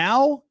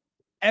 Now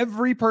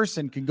every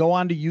person can go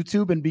onto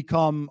YouTube and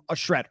become a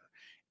shredder.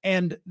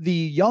 And the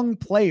young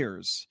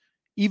players,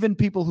 even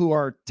people who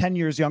are 10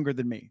 years younger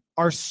than me,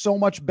 are so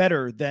much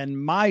better than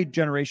my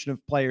generation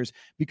of players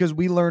because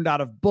we learned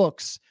out of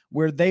books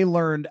where they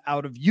learned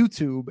out of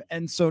YouTube.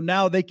 And so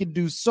now they can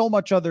do so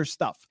much other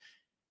stuff.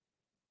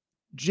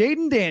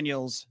 Jaden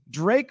Daniels,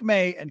 Drake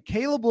May, and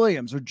Caleb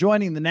Williams are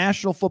joining the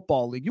National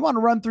Football League. You want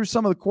to run through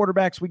some of the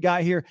quarterbacks we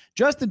got here?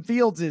 Justin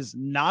Fields is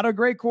not a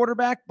great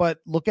quarterback, but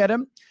look at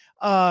him.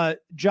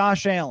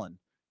 Josh Allen.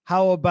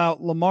 How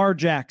about Lamar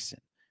Jackson?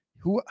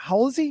 How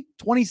old is he?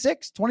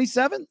 26,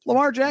 27?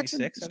 Lamar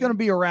Jackson is going to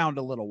be around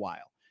a little while.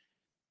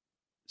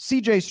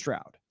 CJ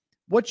Stroud.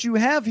 What you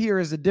have here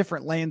is a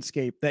different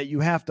landscape that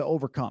you have to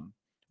overcome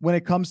when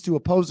it comes to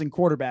opposing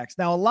quarterbacks.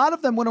 Now, a lot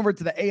of them went over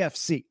to the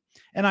AFC.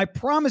 And I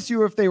promise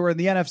you, if they were in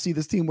the NFC,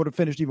 this team would have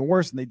finished even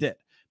worse than they did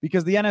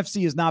because the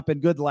NFC has not been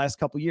good the last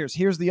couple of years.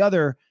 Here's the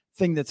other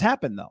thing that's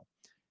happened, though.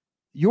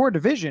 Your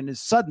division is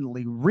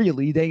suddenly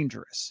really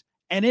dangerous,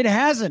 and it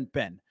hasn't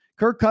been.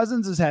 Kirk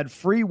Cousins has had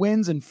free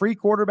wins and free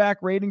quarterback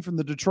rating from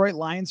the Detroit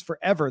Lions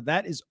forever.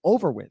 That is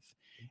over with.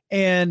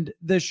 And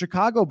the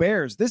Chicago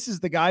Bears, this is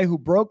the guy who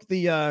broke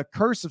the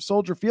curse of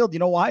Soldier Field. You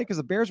know why? Because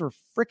the Bears were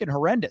freaking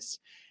horrendous.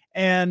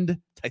 And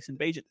Tyson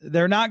Bagent.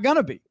 They're not going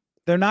to be.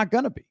 They're not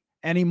going to be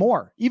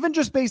anymore. Even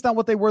just based on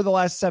what they were the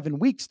last 7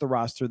 weeks, the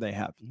roster they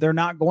have. They're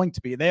not going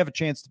to be. They have a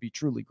chance to be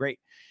truly great.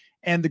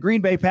 And the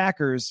Green Bay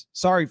Packers,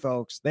 sorry,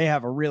 folks, they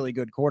have a really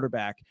good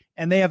quarterback,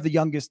 and they have the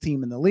youngest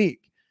team in the league.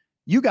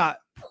 You got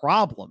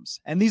problems.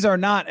 And these are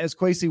not, as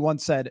Kwesi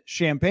once said,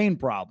 champagne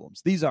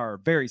problems. These are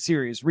very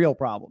serious, real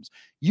problems.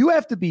 You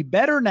have to be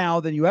better now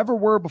than you ever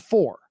were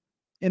before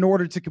in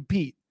order to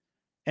compete.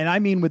 And I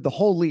mean with the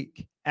whole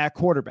league at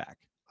quarterback.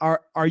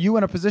 Are you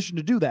in a position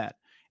to do that?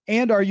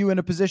 And are you in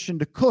a position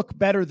to cook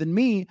better than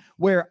me,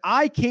 where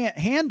I can't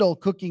handle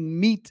cooking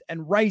meat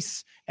and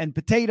rice and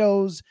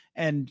potatoes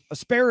and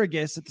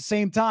asparagus at the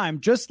same time,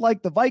 just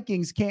like the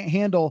Vikings can't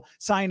handle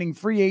signing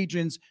free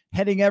agents,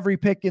 heading every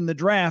pick in the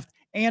draft,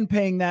 and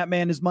paying that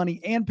man his money,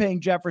 and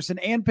paying Jefferson,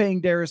 and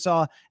paying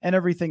Darisaw, and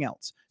everything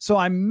else. So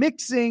I'm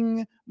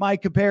mixing my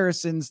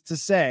comparisons to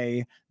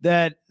say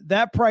that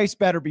that price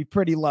better be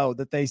pretty low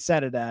that they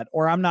set it at,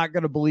 or I'm not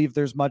going to believe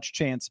there's much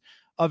chance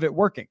of it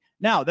working.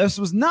 Now, this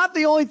was not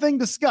the only thing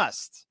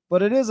discussed,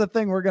 but it is a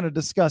thing we're going to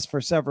discuss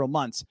for several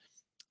months.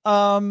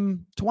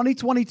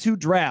 2022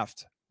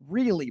 draft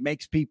really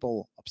makes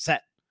people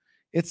upset.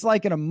 It's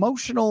like an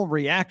emotional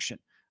reaction.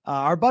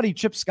 Our buddy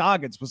Chip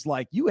Scoggins was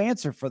like, you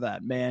answer for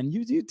that, man.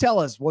 You tell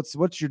us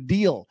what's your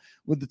deal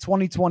with the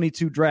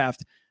 2022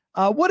 draft.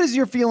 What is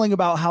your feeling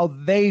about how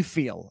they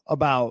feel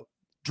about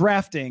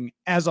drafting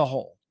as a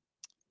whole?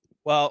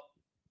 Well,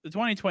 the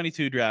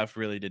 2022 draft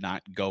really did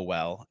not go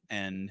well,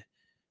 and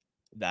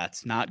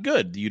that's not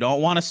good. You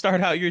don't want to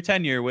start out your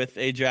tenure with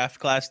a draft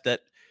class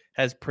that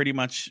has pretty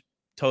much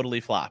totally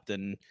flopped,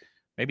 and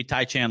maybe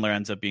Ty Chandler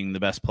ends up being the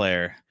best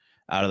player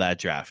out of that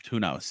draft. Who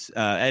knows?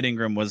 Ed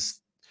Ingram was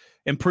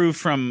improved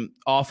from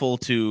awful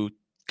to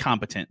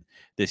competent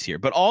this year,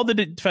 but all the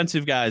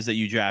defensive guys that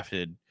you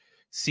drafted,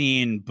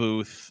 Seen,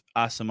 Booth,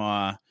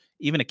 Asamoah,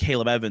 even a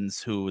Caleb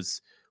Evans, who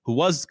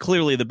was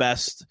clearly the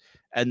best,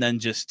 and then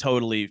just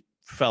totally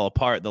fell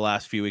apart the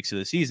last few weeks of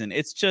the season.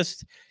 It's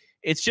just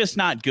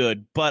not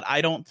good. But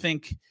I don't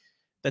think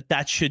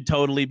that should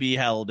totally be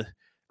held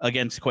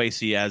against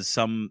Kwesi as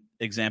some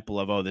example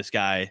of, oh, this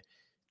guy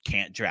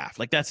can't draft.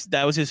 Like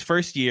that was his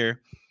first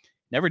year.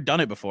 Never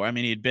done it before. I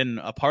mean, he'd been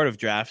a part of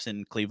drafts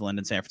in Cleveland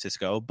and San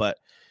Francisco, but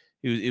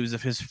it was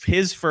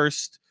his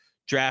first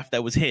draft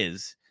that was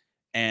his.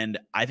 And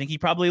I think he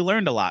probably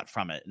learned a lot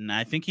from it. And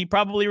I think he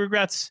probably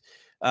regrets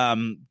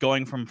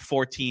going from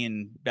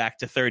 14 back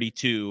to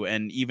 32.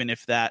 And even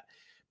if that,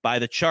 by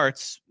the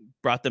charts,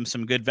 brought them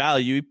some good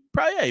value,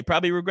 he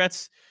probably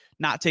regrets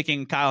not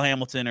taking Kyle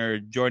Hamilton or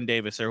Jordan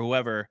Davis or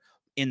whoever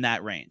in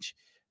that range.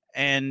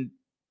 And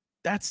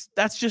that's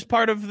just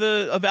part of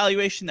the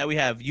evaluation that we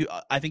have.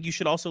 I think you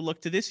should also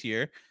look to this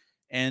year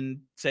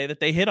and say that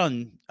they hit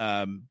on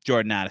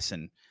Jordan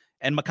Addison.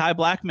 And Mekhi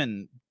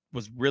Blackmon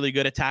was really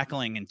good at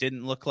tackling and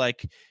didn't look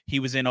like he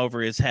was in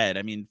over his head.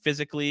 I mean,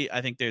 physically,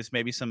 I think there's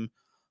maybe some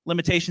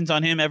limitations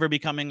on him ever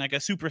becoming like a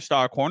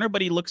superstar corner,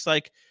 but he looks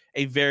like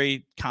a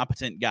very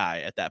competent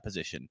guy at that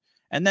position.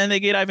 And then they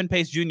get Ivan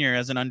Pace Jr.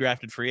 as an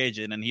undrafted free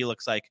agent, and he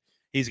looks like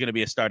he's going to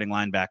be a starting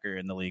linebacker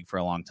in the league for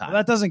a long time. Well,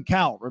 that doesn't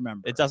count,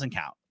 remember. It doesn't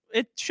count.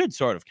 It should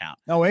sort of count.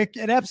 No, it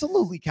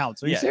absolutely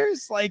counts. Are you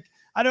serious? Like,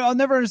 I'll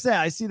never understand.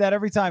 I see that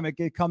every time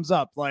it comes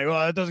up. Like,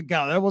 well, it doesn't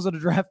count. That wasn't a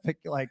draft pick.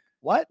 Like,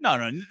 what?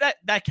 No,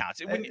 that counts.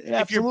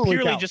 If you're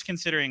purely just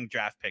considering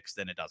draft picks,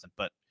 then it doesn't.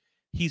 But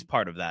he's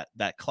part of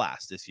that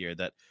class this year.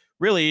 That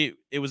really,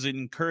 it was an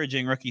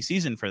encouraging rookie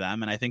season for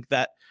them, and I think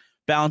that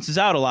balances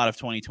out a lot of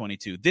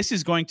 2022. This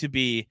is going to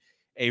be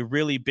a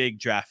really big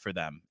draft for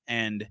them,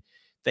 and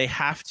they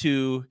have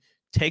to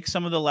take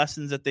some of the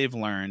lessons that they've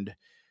learned,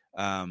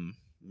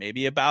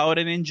 maybe about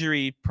an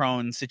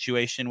injury-prone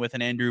situation with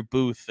an Andrew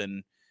Booth,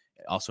 and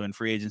also in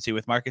free agency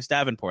with Marcus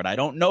Davenport. I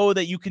don't know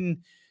that you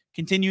can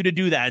continue to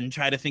do that and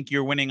try to think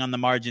you're winning on the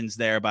margins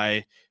there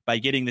by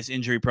getting this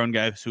injury-prone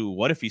guy who,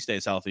 what if he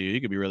stays healthy? He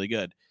could be really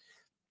good.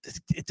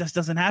 It just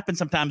doesn't happen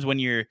sometimes when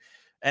you're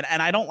and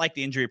I don't like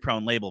the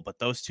injury-prone label, but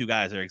those two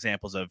guys are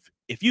examples of,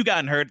 if you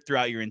gotten hurt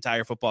throughout your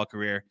entire football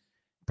career,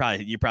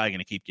 you're probably going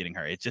to keep getting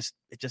hurt. It just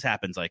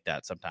happens like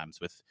that sometimes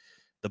with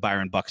the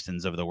Byron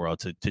Buxtons of the world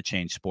to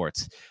change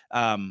sports.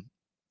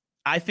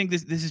 I think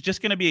this is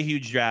just going to be a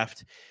huge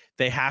draft.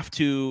 They have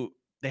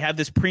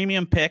this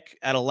premium pick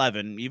at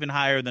 11, even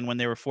higher than when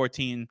they were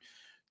 14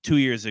 2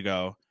 years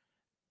ago.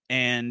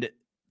 And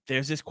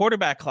there's this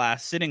quarterback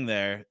class sitting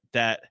there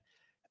that,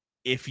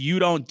 if you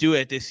don't do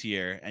it this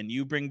year and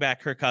you bring back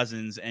Kirk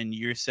Cousins and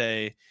you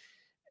say,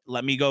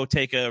 let me go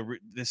take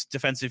this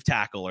defensive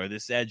tackle or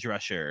this edge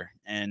rusher,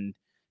 and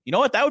you know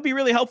what, that would be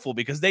really helpful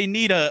because they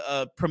need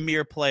a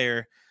premier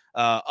player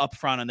up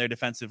front on their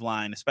defensive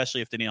line,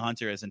 especially if Danielle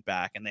Hunter isn't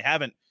back, and they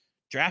haven't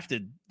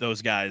drafted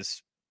those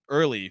guys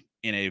early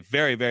in a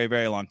very, very,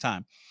 very long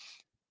time.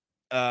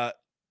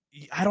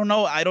 I don't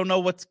know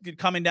what's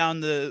coming down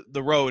the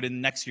road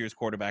in next year's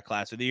quarterback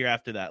class or the year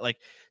after that. Like,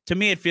 to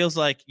me, it feels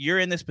like you're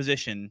in this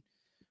position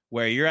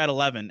where you're at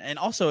 11. And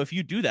also, if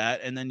you do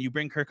that and then you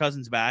bring Kirk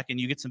Cousins back and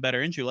you get some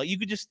better injury, like, you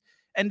could just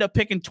end up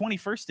picking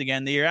 21st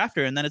again the year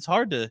after. And then it's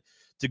hard to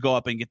go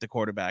up and get the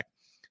quarterback.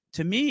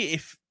 To me,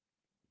 if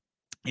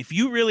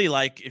you really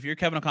like, if you're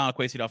Kevin O'Connell,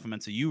 Kwesi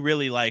Adofo-Mensah, you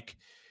really like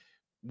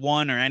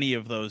one or any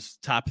of those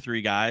top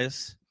three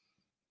guys,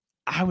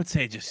 I would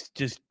say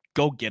just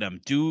go get them.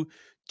 Do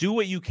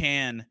what you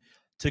can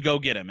to go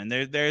get him. And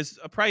there's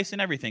a price in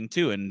everything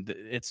too. And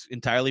it's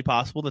entirely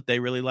possible that they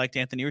really liked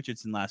Anthony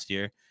Richardson last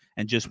year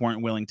and just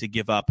weren't willing to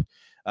give up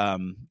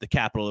the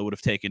capital it would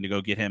have taken to go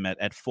get him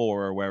at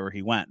 4 or wherever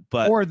he went.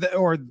 But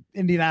or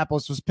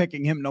Indianapolis was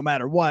picking him no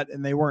matter what,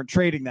 and they weren't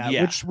trading that,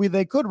 which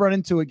they could run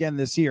into again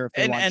this year. If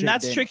they and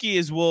that's Daniels. Tricky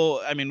as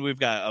well. I mean, we've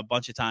got a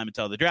bunch of time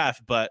until the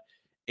draft, but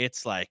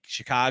it's like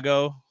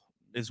Chicago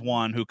is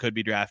one who could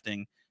be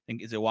drafting.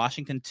 Is it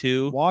Washington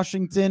 2?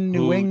 Washington,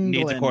 New England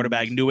needs a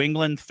quarterback. New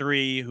England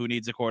 3, who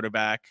needs a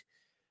quarterback.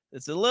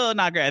 It's a little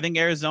not great. I think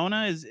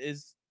Arizona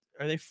is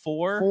are they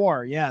 4?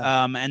 4,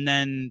 yeah. And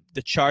then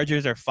the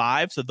Chargers are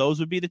 5, so those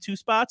would be the 2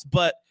 spots.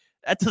 But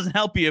that doesn't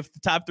help you if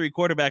the top 3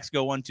 quarterbacks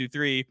go 1, 2,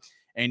 3,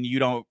 and you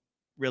don't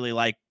really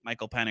like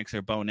Michael Penix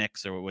or Bo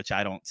Nix, or which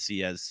I don't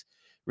see as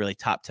really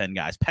top 10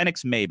 guys.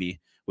 Penix maybe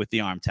with the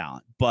arm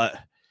talent, but.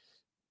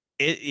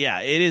 It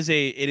is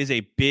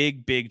a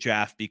big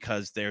draft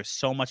because there's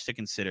so much to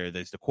consider.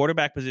 There's the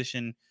quarterback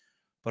position,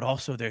 but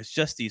also there's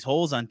just these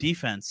holes on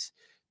defense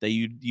that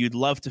you'd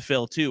love to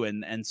fill too.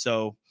 And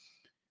so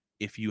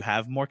if you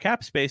have more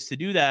cap space to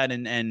do that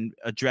and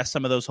address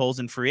some of those holes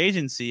in free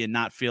agency and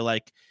not feel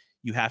like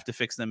you have to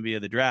fix them via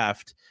the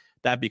draft,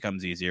 that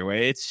becomes easier. Where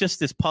it's just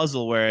this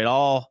puzzle where it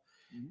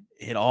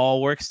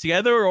all works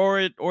together, or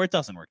it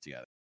doesn't work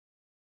together.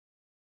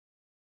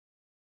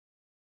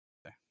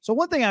 So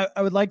one thing I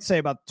would like to say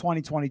about the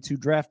 2022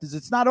 draft is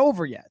it's not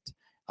over yet.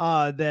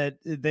 That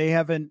they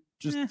haven't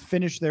just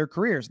finished their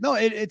careers. No,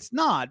 it's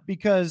not,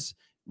 because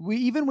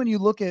even when you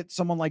look at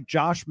someone like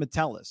Josh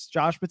Metellus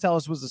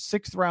was a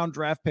 6th round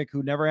draft pick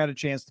who never had a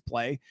chance to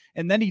play.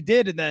 And then he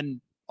did. And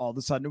then all of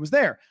a sudden it was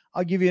there.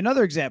 I'll give you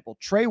another example.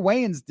 Trey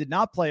Waynes did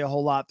not play a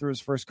whole lot through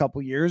his first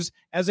couple years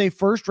as a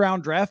 1st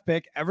round draft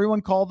pick.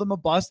 Everyone called him a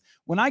bust.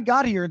 When I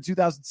got here in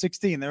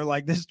 2016, they're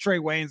like, this Trey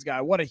Waynes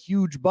guy, what a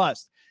huge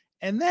bust.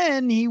 And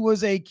then he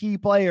was a key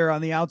player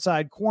on the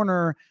outside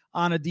corner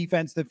on a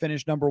defense that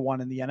finished number 1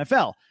 in the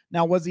NFL.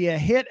 Now, was he a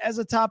hit as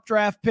a top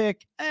draft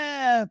pick?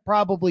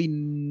 Probably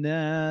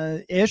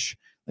ish.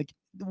 Like,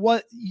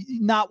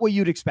 not what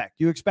you'd expect.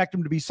 You expect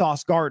him to be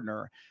Sauce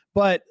Gardner,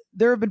 but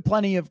there have been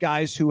plenty of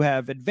guys who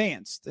have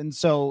advanced. And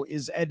so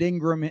is Ed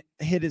Ingram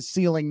hit his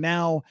ceiling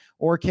now,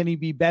 or can he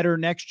be better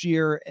next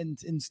year?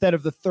 And instead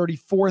of the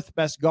 34th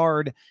best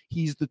guard,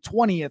 he's the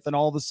 20th. And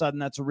all of a sudden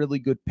that's a really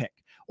good pick.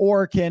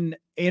 Or can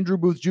Andrew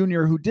Booth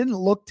Jr., who didn't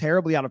look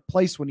terribly out of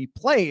place when he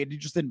played, he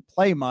just didn't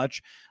play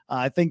much.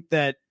 I think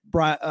that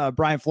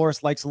Brian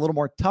Flores likes a little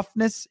more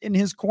toughness in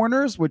his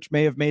corners, which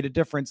may have made a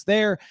difference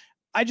there.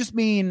 I just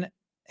mean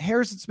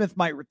Harrison Smith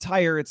might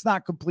retire. It's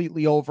not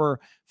completely over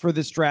for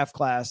this draft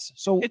class.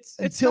 So it's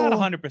not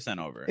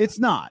 100% over. It's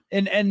not.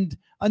 And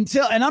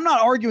I'm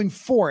not arguing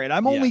for it.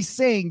 I'm only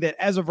saying that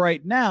as of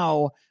right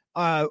now,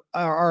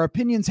 our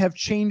opinions have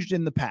changed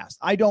in the past.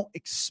 I don't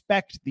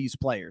expect these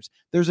players.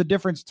 There's a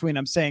difference between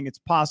I'm saying it's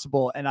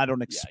possible and I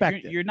don't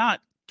expect it. You're not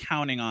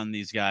counting on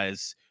these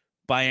guys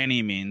by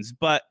any means,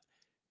 but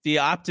the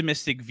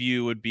optimistic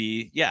view would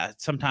be,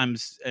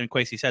 sometimes, and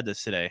Kwesi said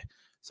this today,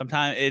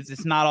 sometimes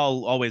it's not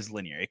always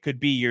linear. It could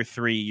be year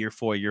 3, year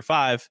 4, year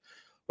 5,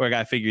 where a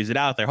guy figures it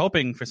out. They're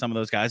hoping for some of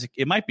those guys.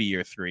 It might be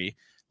year 3.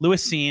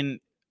 Lewis Cine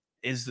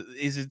is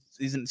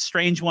a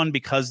strange one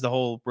because the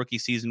whole rookie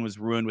season was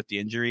ruined with the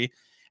injury.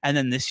 And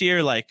then this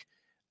year, like,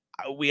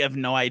 we have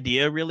no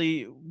idea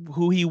really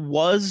who he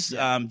was,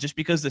 just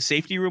because the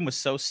safety room was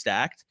so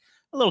stacked.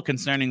 A little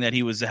concerning that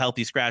he was a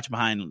healthy scratch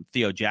behind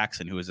Theo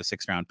Jackson, who was a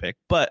 6th round pick.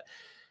 But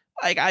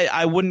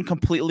I wouldn't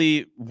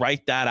completely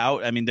write that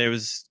out. I mean, there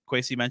was,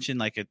 Kwesi mentioned,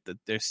 like,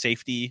 there's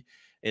safety.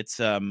 It's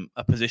a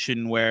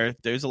position where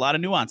there's a lot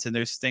of nuance, and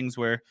there's things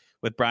where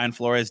with Brian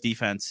Flores'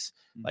 defense,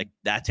 like,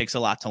 that takes a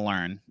lot to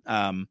learn.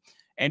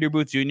 Andrew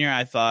Booth Jr.,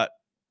 I thought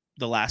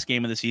the last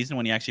game of the season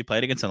when he actually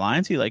played against the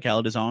Lions, he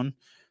held his own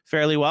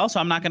fairly well. So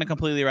I'm not going to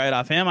completely write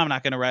off him. I'm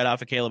not going to write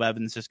off of Caleb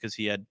Evans just because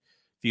he had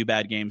a few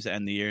bad games to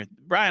end the year.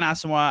 Brian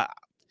Asamoah,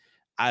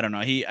 I don't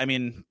know.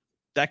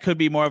 That could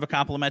be more of a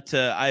compliment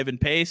to Ivan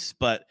Pace,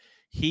 but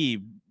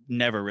he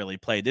never really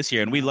played this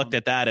year. And we looked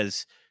at that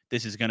as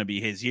this is going to be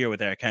his year with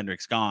Eric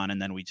Hendricks gone.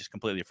 And then we just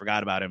completely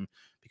forgot about him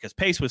because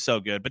Pace was so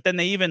good. But then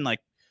they even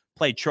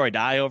played Troy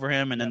Dye over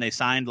him. And then they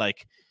signed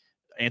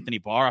Anthony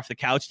Barr off the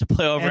couch to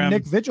play over him.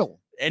 Nick Vigil.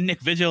 And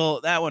Nick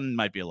Vigil, that one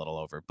might be a little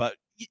over. But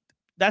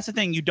that's the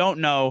thing. You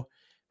don't know.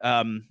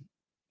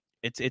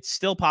 It's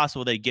still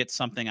possible they get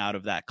something out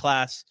of that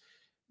class.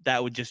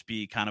 That would just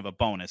be kind of a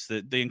bonus.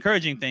 The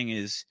encouraging thing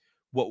is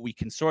what we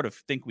can sort of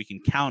think we can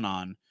count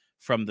on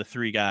from the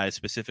 3 guys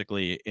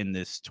specifically in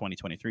this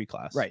 2023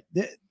 class. Right.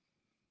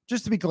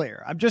 Just to be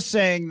clear, I'm just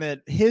saying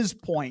that his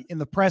point in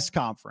the press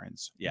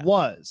conference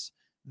was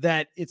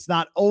that it's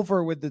not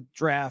over with the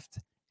draft.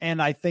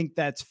 And I think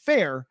that's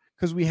fair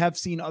because we have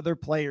seen other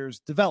players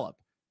develop.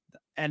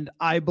 And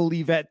I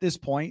believe at this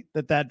point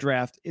that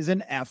draft is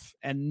an F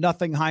and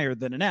nothing higher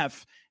than an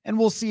F. And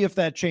we'll see if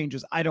that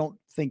changes. I don't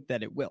think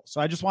that it will.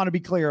 So I just want to be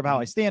clear of how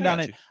I stand on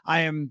it.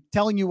 I am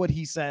telling you what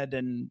he said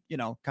and,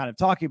 kind of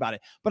talking about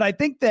it. But I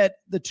think that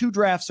the 2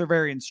 drafts are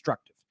very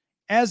instructive,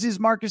 as is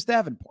Marcus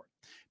Davenport,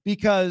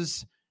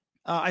 because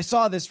I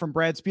saw this from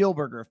Brad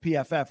Spielberger of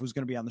PFF, who's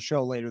going to be on the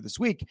show later this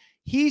week.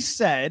 He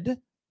said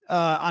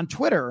on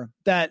Twitter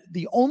that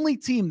the only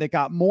team that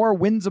got more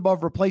wins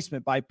above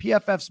replacement by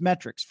PFF's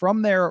metrics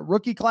from their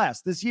rookie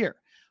class this year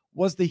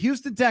was the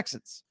Houston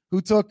Texans,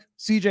 who took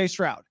CJ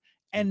Stroud.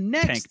 And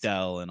next, Tank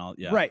Dell and all.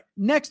 Yeah. Right.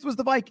 Next was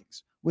the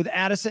Vikings with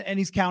Addison, and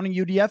he's counting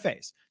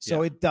UDFAs.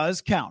 So it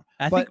does count.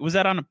 I think, was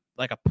that on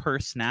a per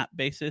snap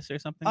basis or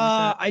something like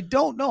that? I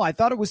don't know. I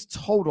thought it was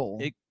total.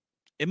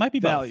 It might be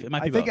value. both. It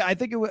might be both. I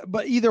think it was,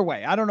 but either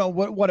way, I don't know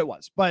what it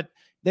was, but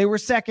they were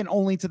second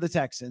only to the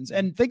Texans.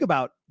 And think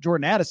about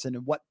Jordan Addison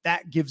and what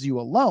that gives you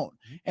alone.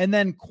 And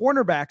then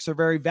cornerbacks are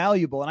very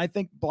valuable. And I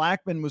think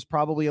Blackman was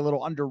probably a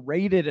little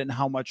underrated in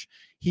how much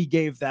he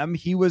gave them.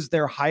 He was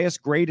their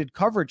highest graded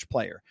coverage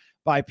player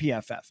by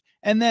PFF.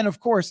 And then, of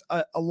course,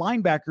 a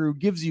linebacker who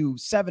gives you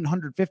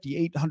 750,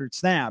 800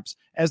 snaps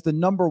as the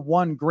number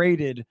 1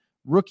 graded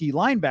rookie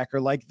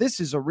linebacker. Like, this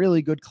is a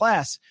really good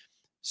class.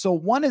 So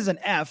one is an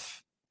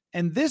F,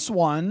 and this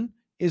one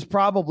is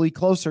probably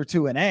closer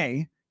to an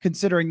A,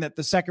 considering that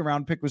the 2nd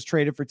round pick was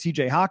traded for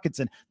TJ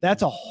Hawkinson.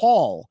 That's a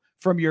haul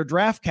from your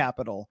draft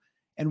capital.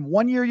 and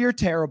 1 year you're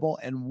terrible,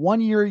 and 1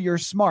 year you're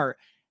smart.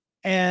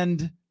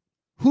 And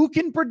who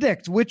can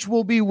predict which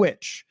will be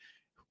which?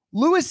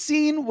 Lewis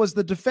Cine was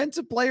the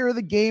defensive player of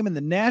the game in the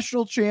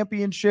national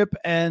championship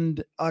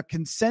and a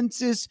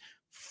consensus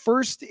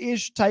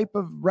first-ish type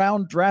of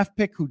round draft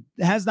pick who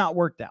has not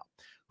worked out.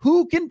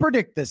 Who can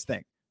predict this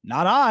thing?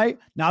 Not I,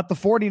 not the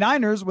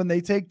 49ers when they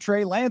take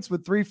Trey Lance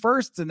with 3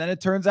 firsts and then it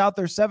turns out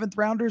their 7th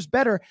rounders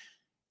better.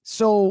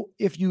 So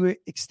if you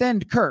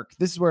extend Kirk,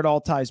 this is where it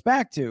all ties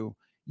back to,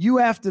 you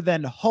have to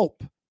then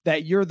hope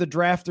that you're the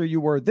drafter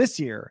you were this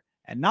year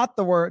and not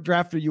the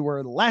drafter you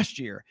were last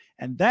year.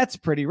 And that's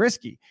pretty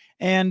risky.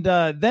 And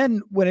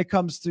then when it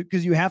comes to,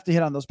 because you have to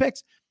hit on those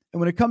picks. And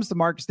when it comes to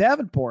Marcus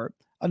Davenport,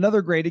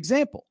 another great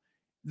example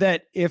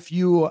that if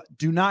you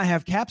do not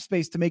have cap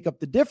space to make up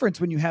the difference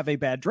when you have a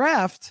bad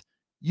draft,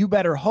 you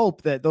better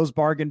hope that those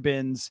bargain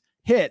bins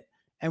hit.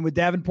 And with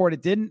Davenport,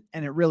 it didn't,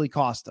 and it really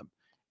cost him.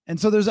 And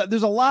so there's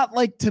a lot,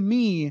 like, to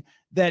me,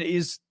 that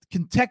is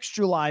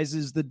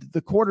contextualizes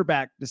the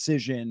quarterback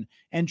decision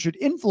and should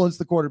influence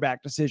the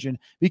quarterback decision.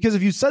 Because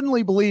if you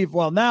suddenly believe,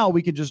 well, now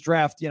we can just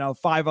draft,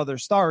 5 other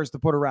stars to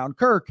put around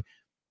Kirk,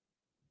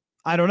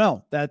 I don't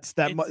know.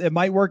 It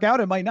might work out.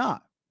 It might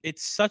not.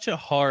 It's such a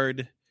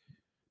hard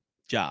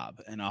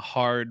job and a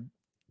hard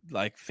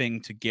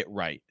thing to get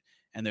right.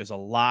 And there's a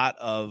lot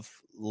of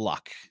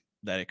luck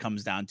that it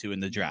comes down to in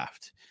the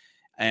draft.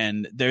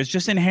 And there's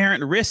just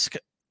inherent risk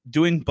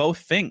doing both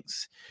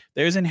things.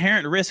 There's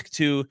inherent risk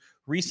to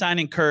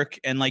re-signing Kirk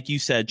and, like you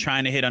said,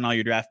 trying to hit on all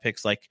your draft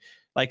picks like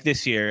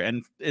this year.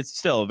 And it's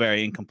still a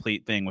very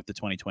incomplete thing with the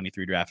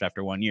 2023 draft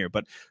after 1 year,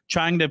 but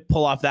trying to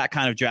pull off that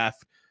kind of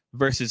draft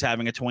versus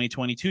having a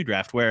 2022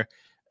 draft where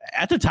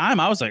at the time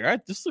I was like, all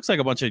right, this looks like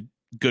a bunch of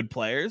good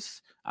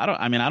players. I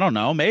don't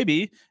know,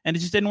 maybe. And it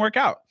just didn't work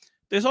out.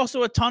 There's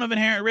also a ton of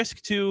inherent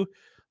risk to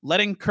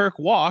letting Kirk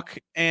walk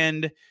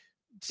and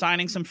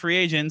signing some free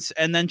agents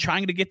and then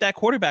trying to get that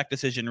quarterback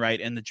decision right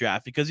in the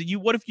draft. Because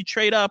what if you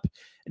trade up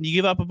and you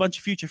give up a bunch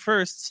of future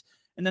firsts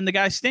and then the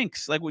guy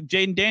stinks? Like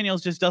Jaden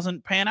Daniels just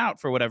doesn't pan out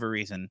for whatever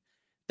reason.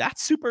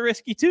 That's super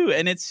risky too.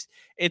 And it's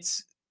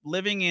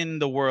living in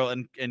the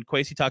world. And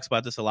Kwesi talks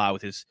about this a lot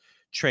with his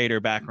trader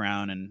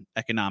background and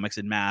economics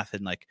and math,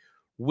 and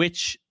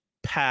which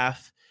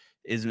path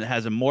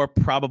has a more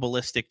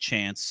probabilistic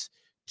chance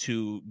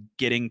to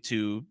getting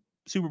to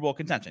Super Bowl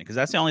contention, because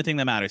that's the only thing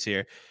that matters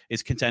here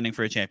is contending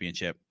for a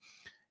championship.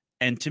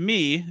 And to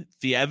me,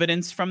 the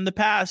evidence from the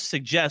past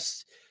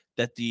suggests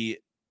that the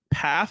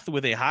path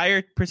with a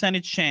higher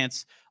percentage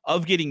chance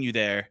of getting you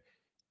there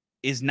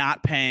is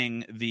not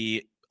paying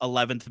the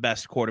 11th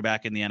best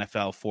quarterback in the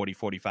NFL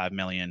 45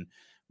 million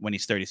when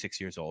he's 36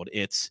 years old.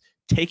 It's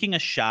taking a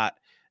shot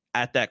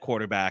at that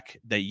quarterback,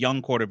 that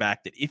young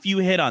quarterback, that if you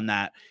hit on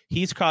that,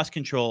 he's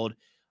cross-controlled.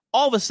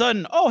 All of a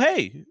sudden, oh,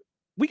 hey,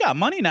 we got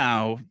money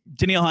now,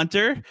 Danielle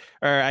Hunter,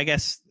 or I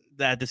guess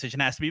that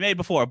decision has to be made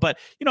before. But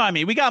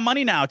we got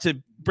money now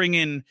to bring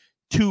in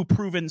 2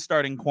 proven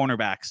starting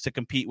cornerbacks to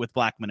compete with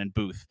Blackman and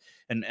Booth.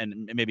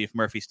 And maybe if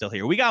Murphy's still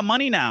here, we got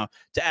money now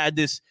to add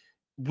this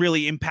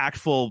really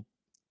impactful,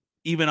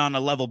 even on a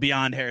level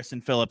beyond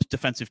Harrison Phillips,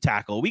 defensive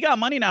tackle. We got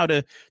money now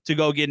to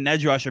go get an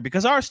edge rusher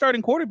because our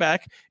starting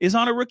quarterback is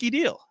on a rookie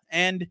deal.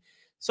 And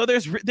so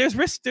there's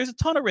risk. There's a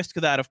ton of risk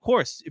to that. Of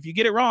course, if you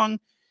get it wrong,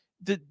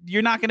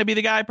 you're not going to be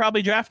the guy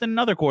probably drafting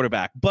another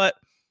quarterback. But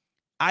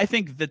I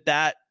think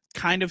that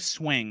kind of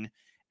swing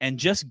and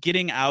just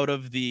getting out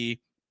of the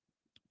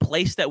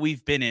place that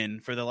we've been in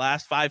for the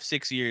last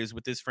 5-6 years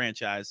with this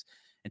franchise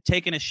and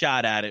taking a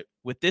shot at it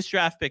with this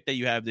draft pick that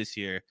you have this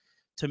year,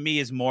 to me,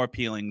 is more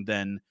appealing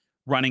than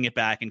running it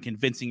back and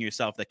convincing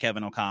yourself that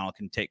Kevin O'Connell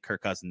can take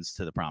Kirk Cousins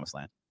to the promised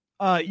land.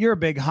 You're a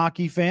big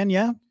hockey fan,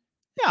 yeah?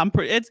 Yeah,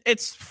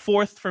 it's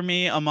 4th for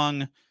me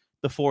among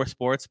the 4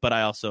 sports, but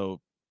I also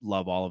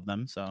love all of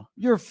them. So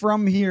you're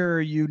from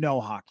here,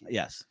 hockey.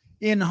 Yes.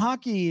 In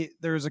hockey,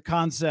 there's a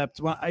concept.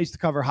 Well, I used to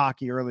cover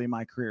hockey early in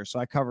my career, so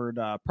I covered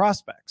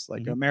prospects.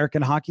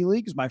 American Hockey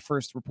League is my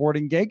first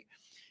reporting gig.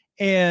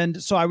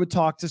 And so I would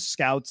talk to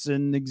scouts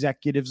and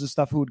executives and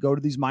stuff who would go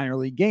to these minor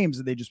league games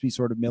and they'd just be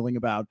sort of milling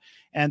about.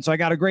 And so I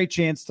got a great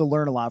chance to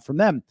learn a lot from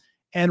them.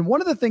 And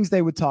one of the things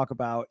they would talk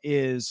about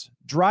is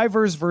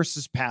drivers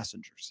versus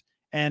passengers.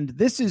 And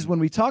this is when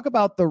we talk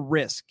about the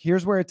risk.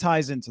 Here's where it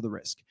ties into the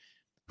risk.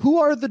 Who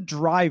are the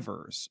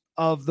drivers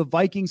of the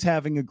Vikings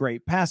having a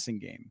great passing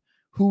game?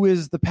 Who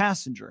is the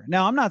passenger?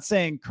 Now, I'm not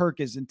saying Kirk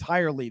is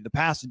entirely the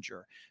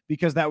passenger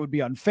because that would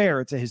be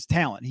unfair to his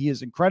talent. He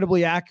is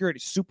incredibly accurate.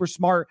 He's super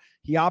smart.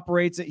 He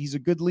operates it. He's a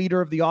good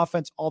leader of the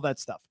offense, all that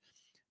stuff.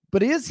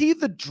 But is he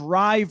the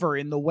driver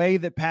in the way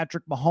that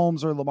Patrick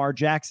Mahomes or Lamar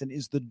Jackson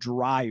is the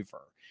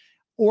driver?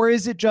 Or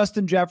is it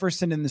Justin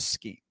Jefferson in the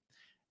scheme?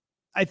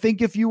 I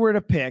think if you were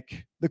to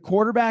pick, the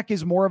quarterback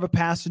is more of a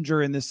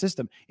passenger in this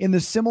system in the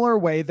similar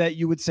way that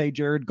you would say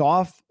Jared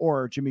Goff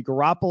or Jimmy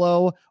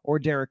Garoppolo or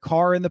Derek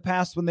Carr in the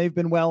past when they've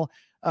been well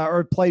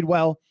or played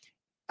well.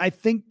 I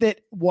think that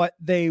what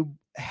they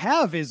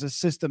have is a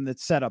system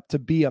that's set up to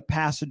be a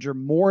passenger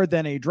more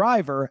than a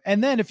driver.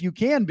 And then if you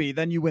can be,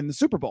 then you win the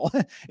Super Bowl.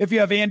 If you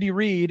have Andy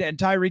Reid and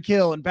Tyreek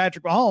Hill and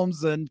Patrick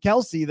Mahomes and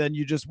Kelsey, then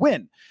you just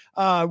win,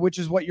 which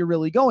is what you're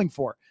really going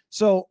for.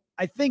 So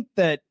I think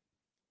that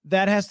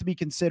has to be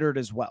considered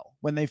as well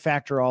when they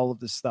factor all of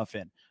this stuff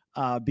in,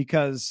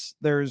 because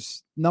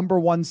there's number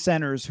one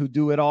centers who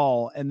do it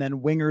all, and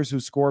then wingers who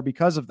score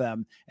because of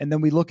them. And then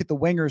we look at the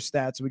winger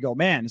stats and we go,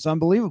 man, it's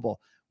unbelievable.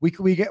 We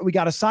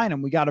got to sign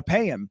him. We got to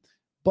pay him.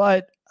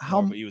 But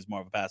he was more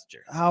of a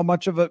passenger. How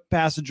much of a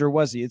passenger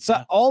was he? It's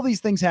all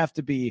these things have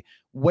to be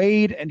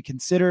weighed and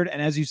considered.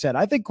 And as you said,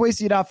 I think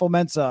Kwesi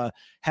Adofo-Mensah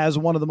has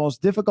one of the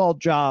most difficult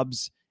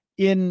jobs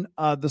in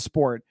the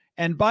sport.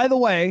 And by the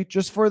way,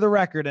 just for the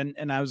record,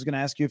 and I was going to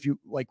ask you if you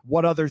like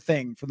what other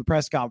thing for the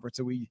press conference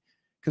that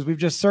because we've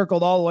just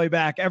circled all the way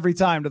back every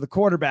time to the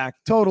quarterback.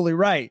 Totally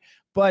right.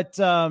 But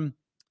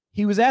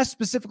he was asked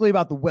specifically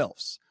about the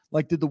Wilfs.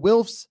 Like, did the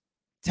Wilfs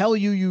tell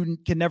you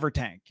can never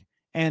tank?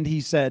 And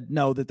he said,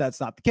 no, that's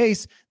not the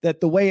case,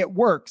 that the way it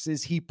works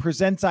is he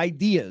presents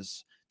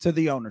ideas to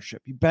the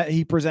ownership.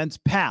 He presents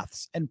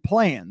paths and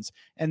plans,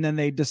 and then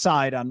they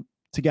decide on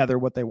together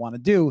what they want to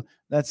do.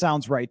 That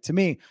sounds right to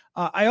me.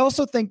 I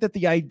also think that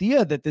the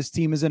idea that this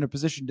team is in a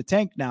position to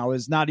tank now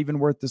is not even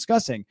worth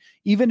discussing.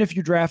 Even if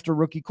you draft a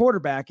rookie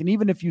quarterback, and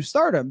even if you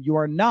start him, you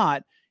are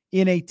not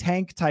in a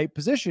tank type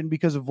position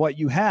because of what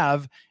you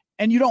have.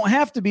 And you don't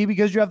have to be,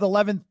 because you have the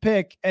 11th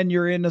pick and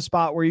you're in a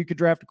spot where you could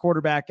draft a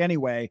quarterback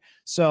anyway.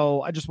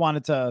 So I just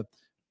wanted to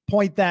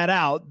point that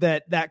out,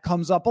 that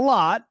comes up a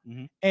lot.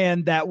 Mm-hmm.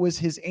 And that was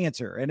his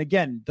answer. And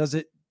again, does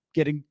it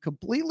getting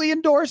completely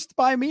endorsed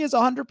by me as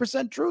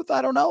 100% truth?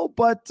 I don't know,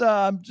 but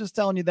I'm just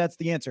telling you that's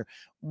the answer.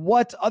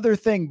 What other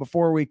thing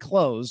before we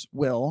close,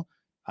 Will,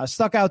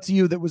 stuck out to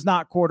you that was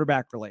not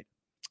quarterback related?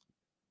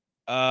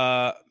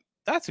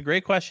 That's a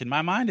great question.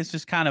 My mind is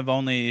just kind of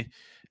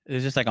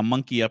there's just like a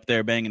monkey up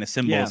there banging a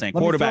cymbal saying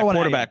quarterback.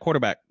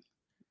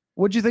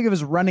 What'd you think of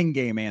his running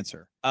game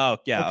answer? Oh,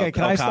 yeah. Okay.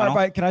 Can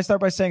I start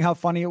by saying how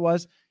funny it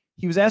was?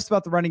 He was asked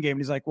about the running game, and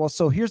he's like, well,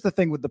 so here's the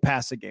thing with the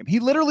passing game. He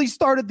literally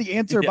started the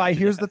answer by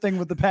here's the thing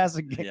with the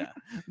passing game. Yeah.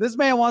 This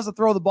man wants to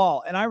throw the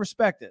ball, and I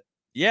respect it.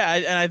 Yeah,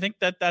 and I think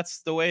that's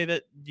the way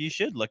that you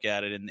should look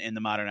at it in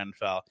the modern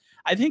NFL.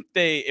 I think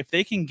if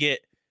they can get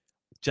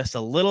just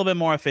a little bit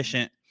more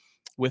efficient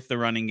with the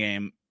running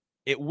game,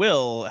 it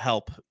will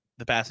help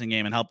the passing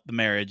game and help the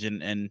marriage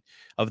and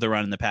of the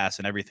run and the pass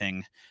and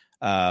everything.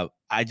 I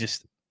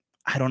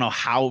don't know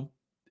how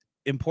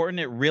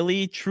important it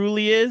really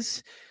truly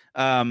is.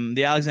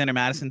 The Alexander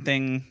Madison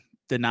thing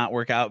did not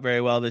work out very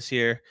well this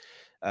year.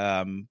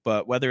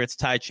 But whether it's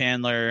Ty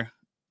Chandler,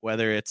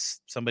 whether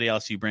it's somebody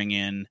else you bring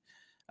in,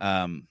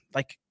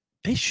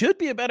 they should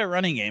be a better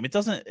running game.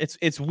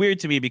 It's weird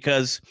to me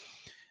because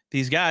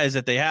these guys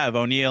that they have,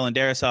 O'Neal and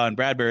Darisaw and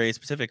Bradbury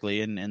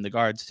specifically, and the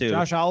guards too.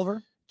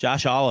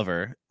 Josh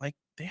Oliver, like,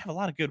 they have a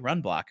lot of good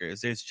run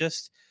blockers. There's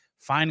just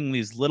finding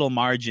these little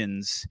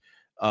margins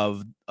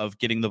of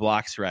getting the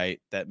blocks right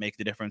that make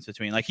the difference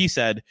between, like he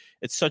said,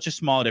 it's such a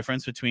small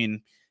difference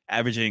between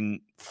averaging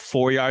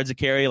 4 yards a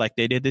carry like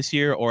they did this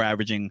year or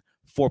averaging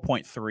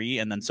 4.3,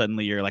 and then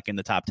suddenly you're like in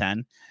the top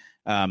 10.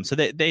 So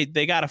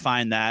they got to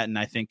find that, and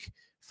I think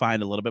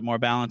find a little bit more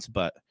balance.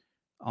 But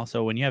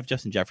also, when you have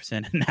Justin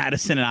Jefferson and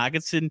Addison and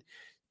Hockenson,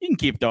 you can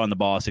keep throwing the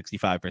ball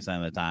 65%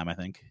 of the time, I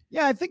think.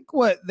 Yeah, I think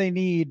what they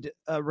need,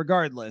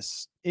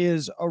 regardless,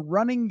 is a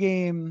running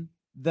game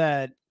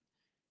that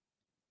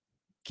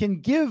can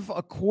give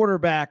a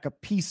quarterback a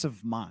peace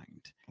of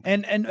mind.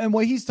 And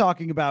what he's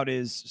talking about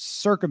is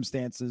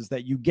circumstances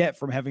that you get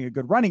from having a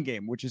good running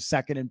game, which is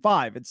 2nd and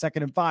 5. And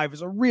 2nd and 5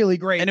 is a really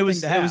great thing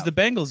to have. It was the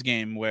Bengals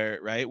game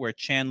where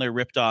Chandler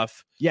ripped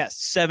off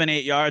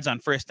 7-8 yards on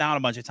first down a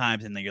bunch of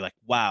times, and then you're like,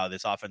 wow,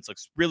 this offense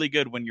looks really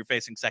good when you're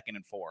facing 2nd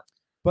and 4.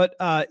 But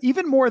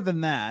even more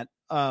than that,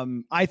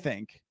 I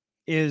think,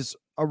 is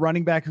a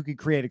running back who can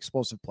create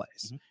explosive plays.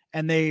 Mm-hmm.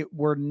 And they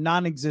were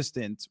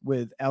non-existent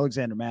with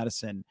Alexander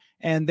Madison.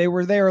 And they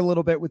were there a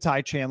little bit with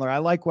Ty Chandler. I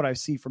like what I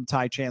see from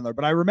Ty Chandler.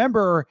 But I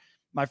remember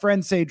my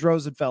friend Sage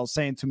Rosenfeld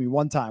saying to me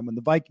one time when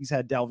the Vikings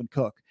had Dalvin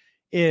Cook,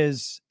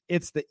 it's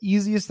the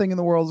easiest thing in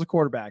the world as a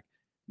quarterback.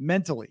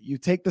 Mentally, you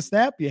take the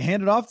snap, you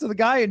hand it off to the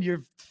guy, and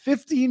you're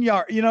 15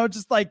 yards,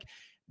 just like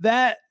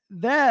that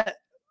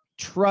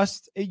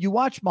trust. You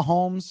watch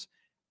Mahomes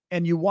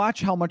and you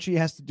watch how much he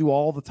has to do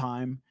all the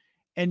time.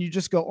 And you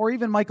just go, or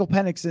even Michael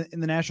Penix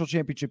in the national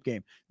championship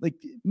game, like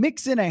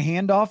mix in a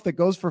handoff that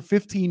goes for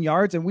 15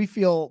 yards. And we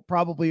feel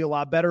probably a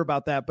lot better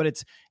about that, but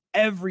it's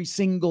every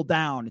single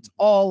down. It's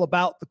all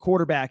about the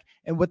quarterback.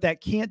 And what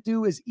that can't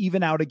do is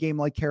even out a game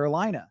like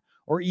Carolina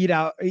or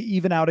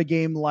even out a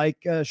game like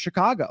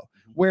Chicago,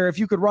 where if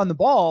you could run the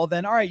ball,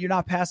 then all right, you're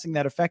not passing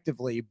that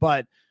effectively.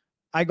 But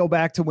I go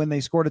back to when they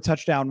scored a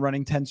touchdown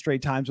running 10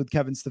 straight times with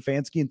Kevin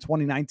Stefanski in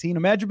 2019.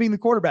 Imagine being the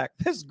quarterback.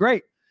 This is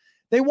great.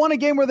 They won a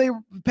game where they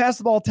passed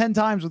the ball 10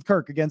 times with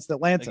Kirk against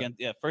Atlanta.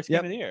 First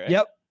game of the year. Right?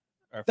 Yep.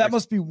 That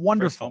must be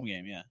wonderful. First home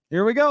game, yeah.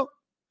 Here we go.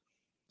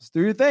 Just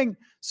do your thing.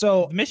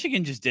 So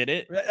Michigan just did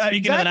it. Speaking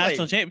exactly. of the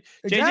national champ,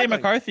 Exactly. JJ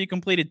McCarthy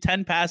completed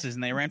 10 passes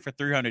and they ran for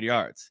 300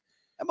 yards.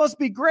 That must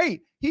be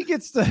great. He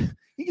gets to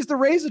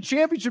raise a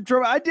championship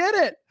trophy. I did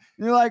it.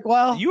 And you're like,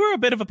 well, you were a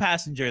bit of a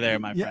passenger there,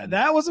 my friend.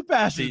 That was a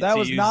passenger. That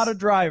was not a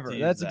driver.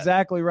 That's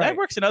exactly right. That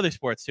works in other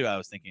sports too. I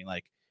was thinking,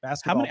 like,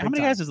 basketball. How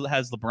many guys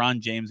has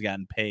LeBron James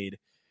gotten paid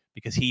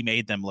because he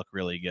made them look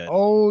really good?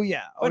 Oh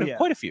yeah,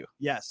 quite a few.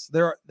 Yes,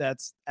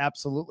 that's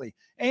absolutely.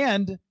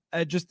 And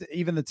just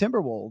even the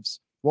Timberwolves.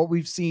 What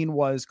we've seen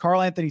was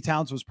Karl Anthony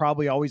Towns was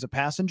probably always a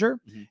passenger,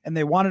 and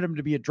they wanted him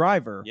to be a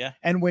driver. Yeah.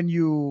 And when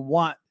you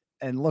want,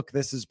 and look,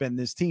 this has been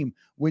this team,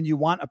 when you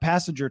want a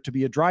passenger to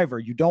be a driver,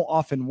 you don't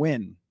often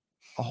win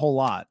a whole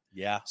lot.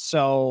 Yeah.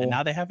 So and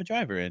now they have a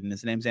driver, and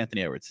his name's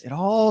Anthony Edwards. It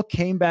all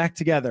came back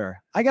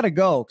together. I got to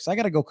go because I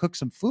got to go cook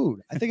some food.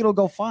 I think it'll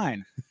go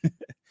fine.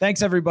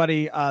 Thanks,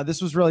 everybody.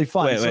 This was really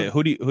fun. Wait.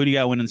 Who do you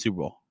got winning the Super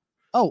Bowl?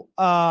 Oh,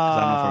 I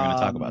don't know if we're going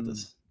to talk about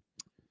this.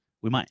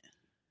 We might.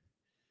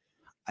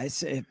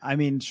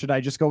 Should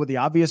I just go with the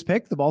obvious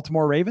pick, the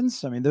Baltimore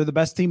Ravens? I mean, they're the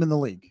best team in the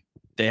league.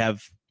 They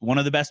have one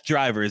of the best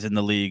drivers in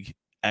the league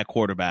at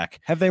quarterback.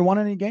 Have they won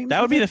any games?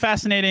 That would be the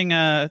fascinating,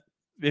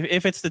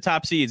 if it's the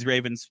top seeds,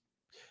 Ravens,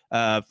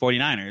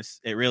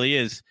 49ers, it really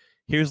is.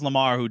 Here's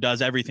Lamar, who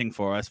does everything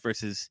for us,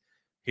 versus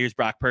here's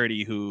Brock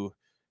Purdy, who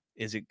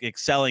is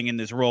excelling in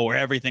this role where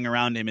everything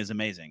around him is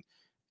amazing.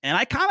 And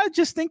I kind of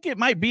just think it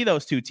might be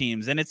those two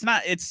teams. And it's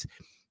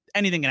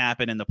anything can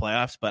happen in the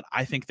playoffs, but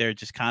I think they're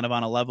just kind of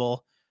on a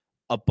level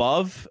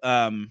above,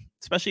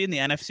 especially in the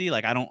NFC.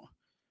 Like, I don't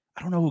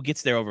know who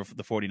gets there over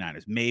the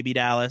 49ers. Maybe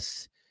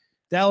Dallas.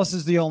 Dallas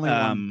is the only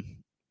one.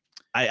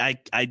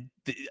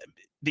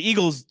 The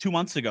Eagles 2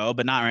 months ago,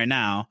 but not right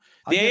now.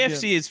 The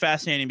AFC is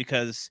fascinating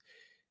because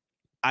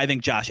I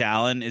think Josh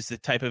Allen is the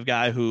type of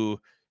guy who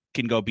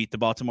can go beat the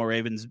Baltimore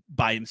Ravens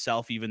by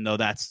himself, even though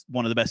that's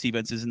one of the best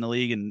defenses in the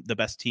league and the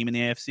best team in the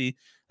AFC.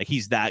 Like,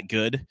 he's that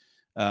good.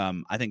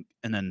 I think,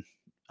 and then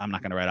I'm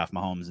not going to write off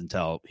Mahomes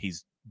until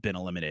he's been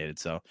eliminated.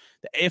 So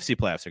the AFC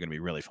playoffs are going to be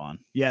really fun.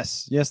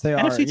 Yes, they are.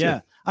 NFC yeah.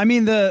 too. I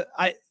mean,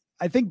 I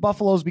think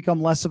Buffalo's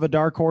become less of a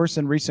dark horse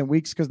in recent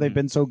weeks because they've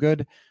been so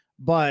good,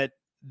 but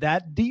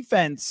that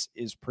defense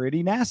is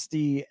pretty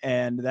nasty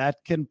and that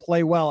can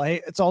play well.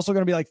 Hey, it's also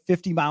going to be like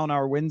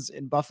 50-mile-an-hour winds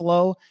in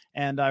Buffalo.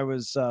 And I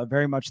was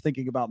very much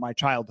thinking about my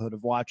childhood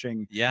of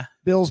watching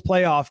Bills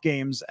playoff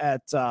games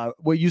at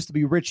what used to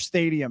be Rich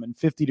Stadium and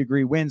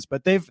 50-degree winds,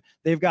 but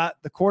they've got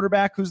the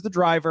quarterback who's the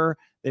driver.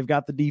 They've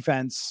got the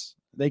defense.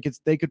 They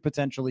could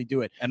potentially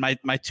do it. And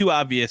my too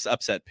obvious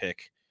upset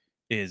pick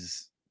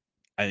is,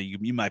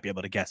 you might be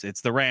able to guess it.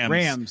 It's the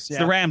Rams. It's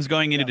the Rams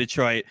going into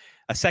Detroit,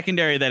 a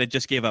secondary that had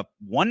just gave up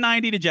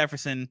 190 to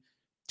Jefferson,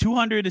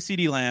 200 to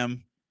CeeDee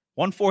Lamb,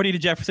 140 to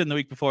Jefferson the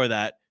week before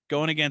that,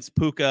 going against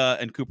Puka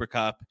and Cooper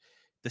Kupp.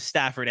 The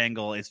Stafford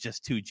angle is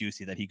just too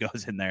juicy that he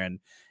goes in there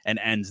and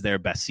ends their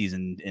best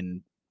season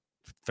in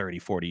 30,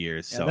 40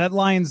 years. So that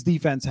Lions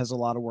defense has a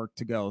lot of work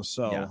to go.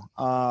 So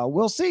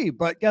we'll see.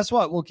 But guess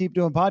what? We'll keep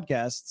doing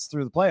podcasts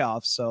through the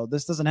playoffs. So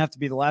this doesn't have to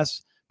be the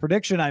last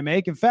prediction I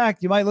make. In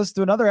fact, you might listen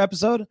to another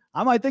episode.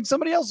 I might think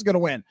somebody else is going to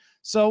win.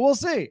 So we'll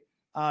see.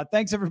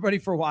 Thanks everybody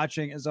for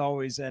watching as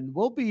always. And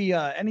we'll be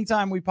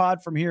anytime we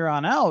pod from here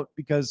on out,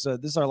 because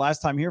this is our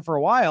last time here for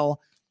a while.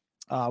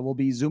 We'll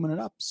be zooming it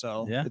up.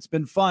 So it's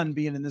been fun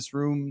being in this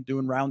room,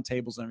 doing round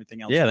tables and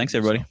everything else. Yeah. Thanks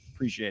everybody. So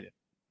appreciate it.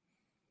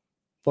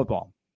 Football.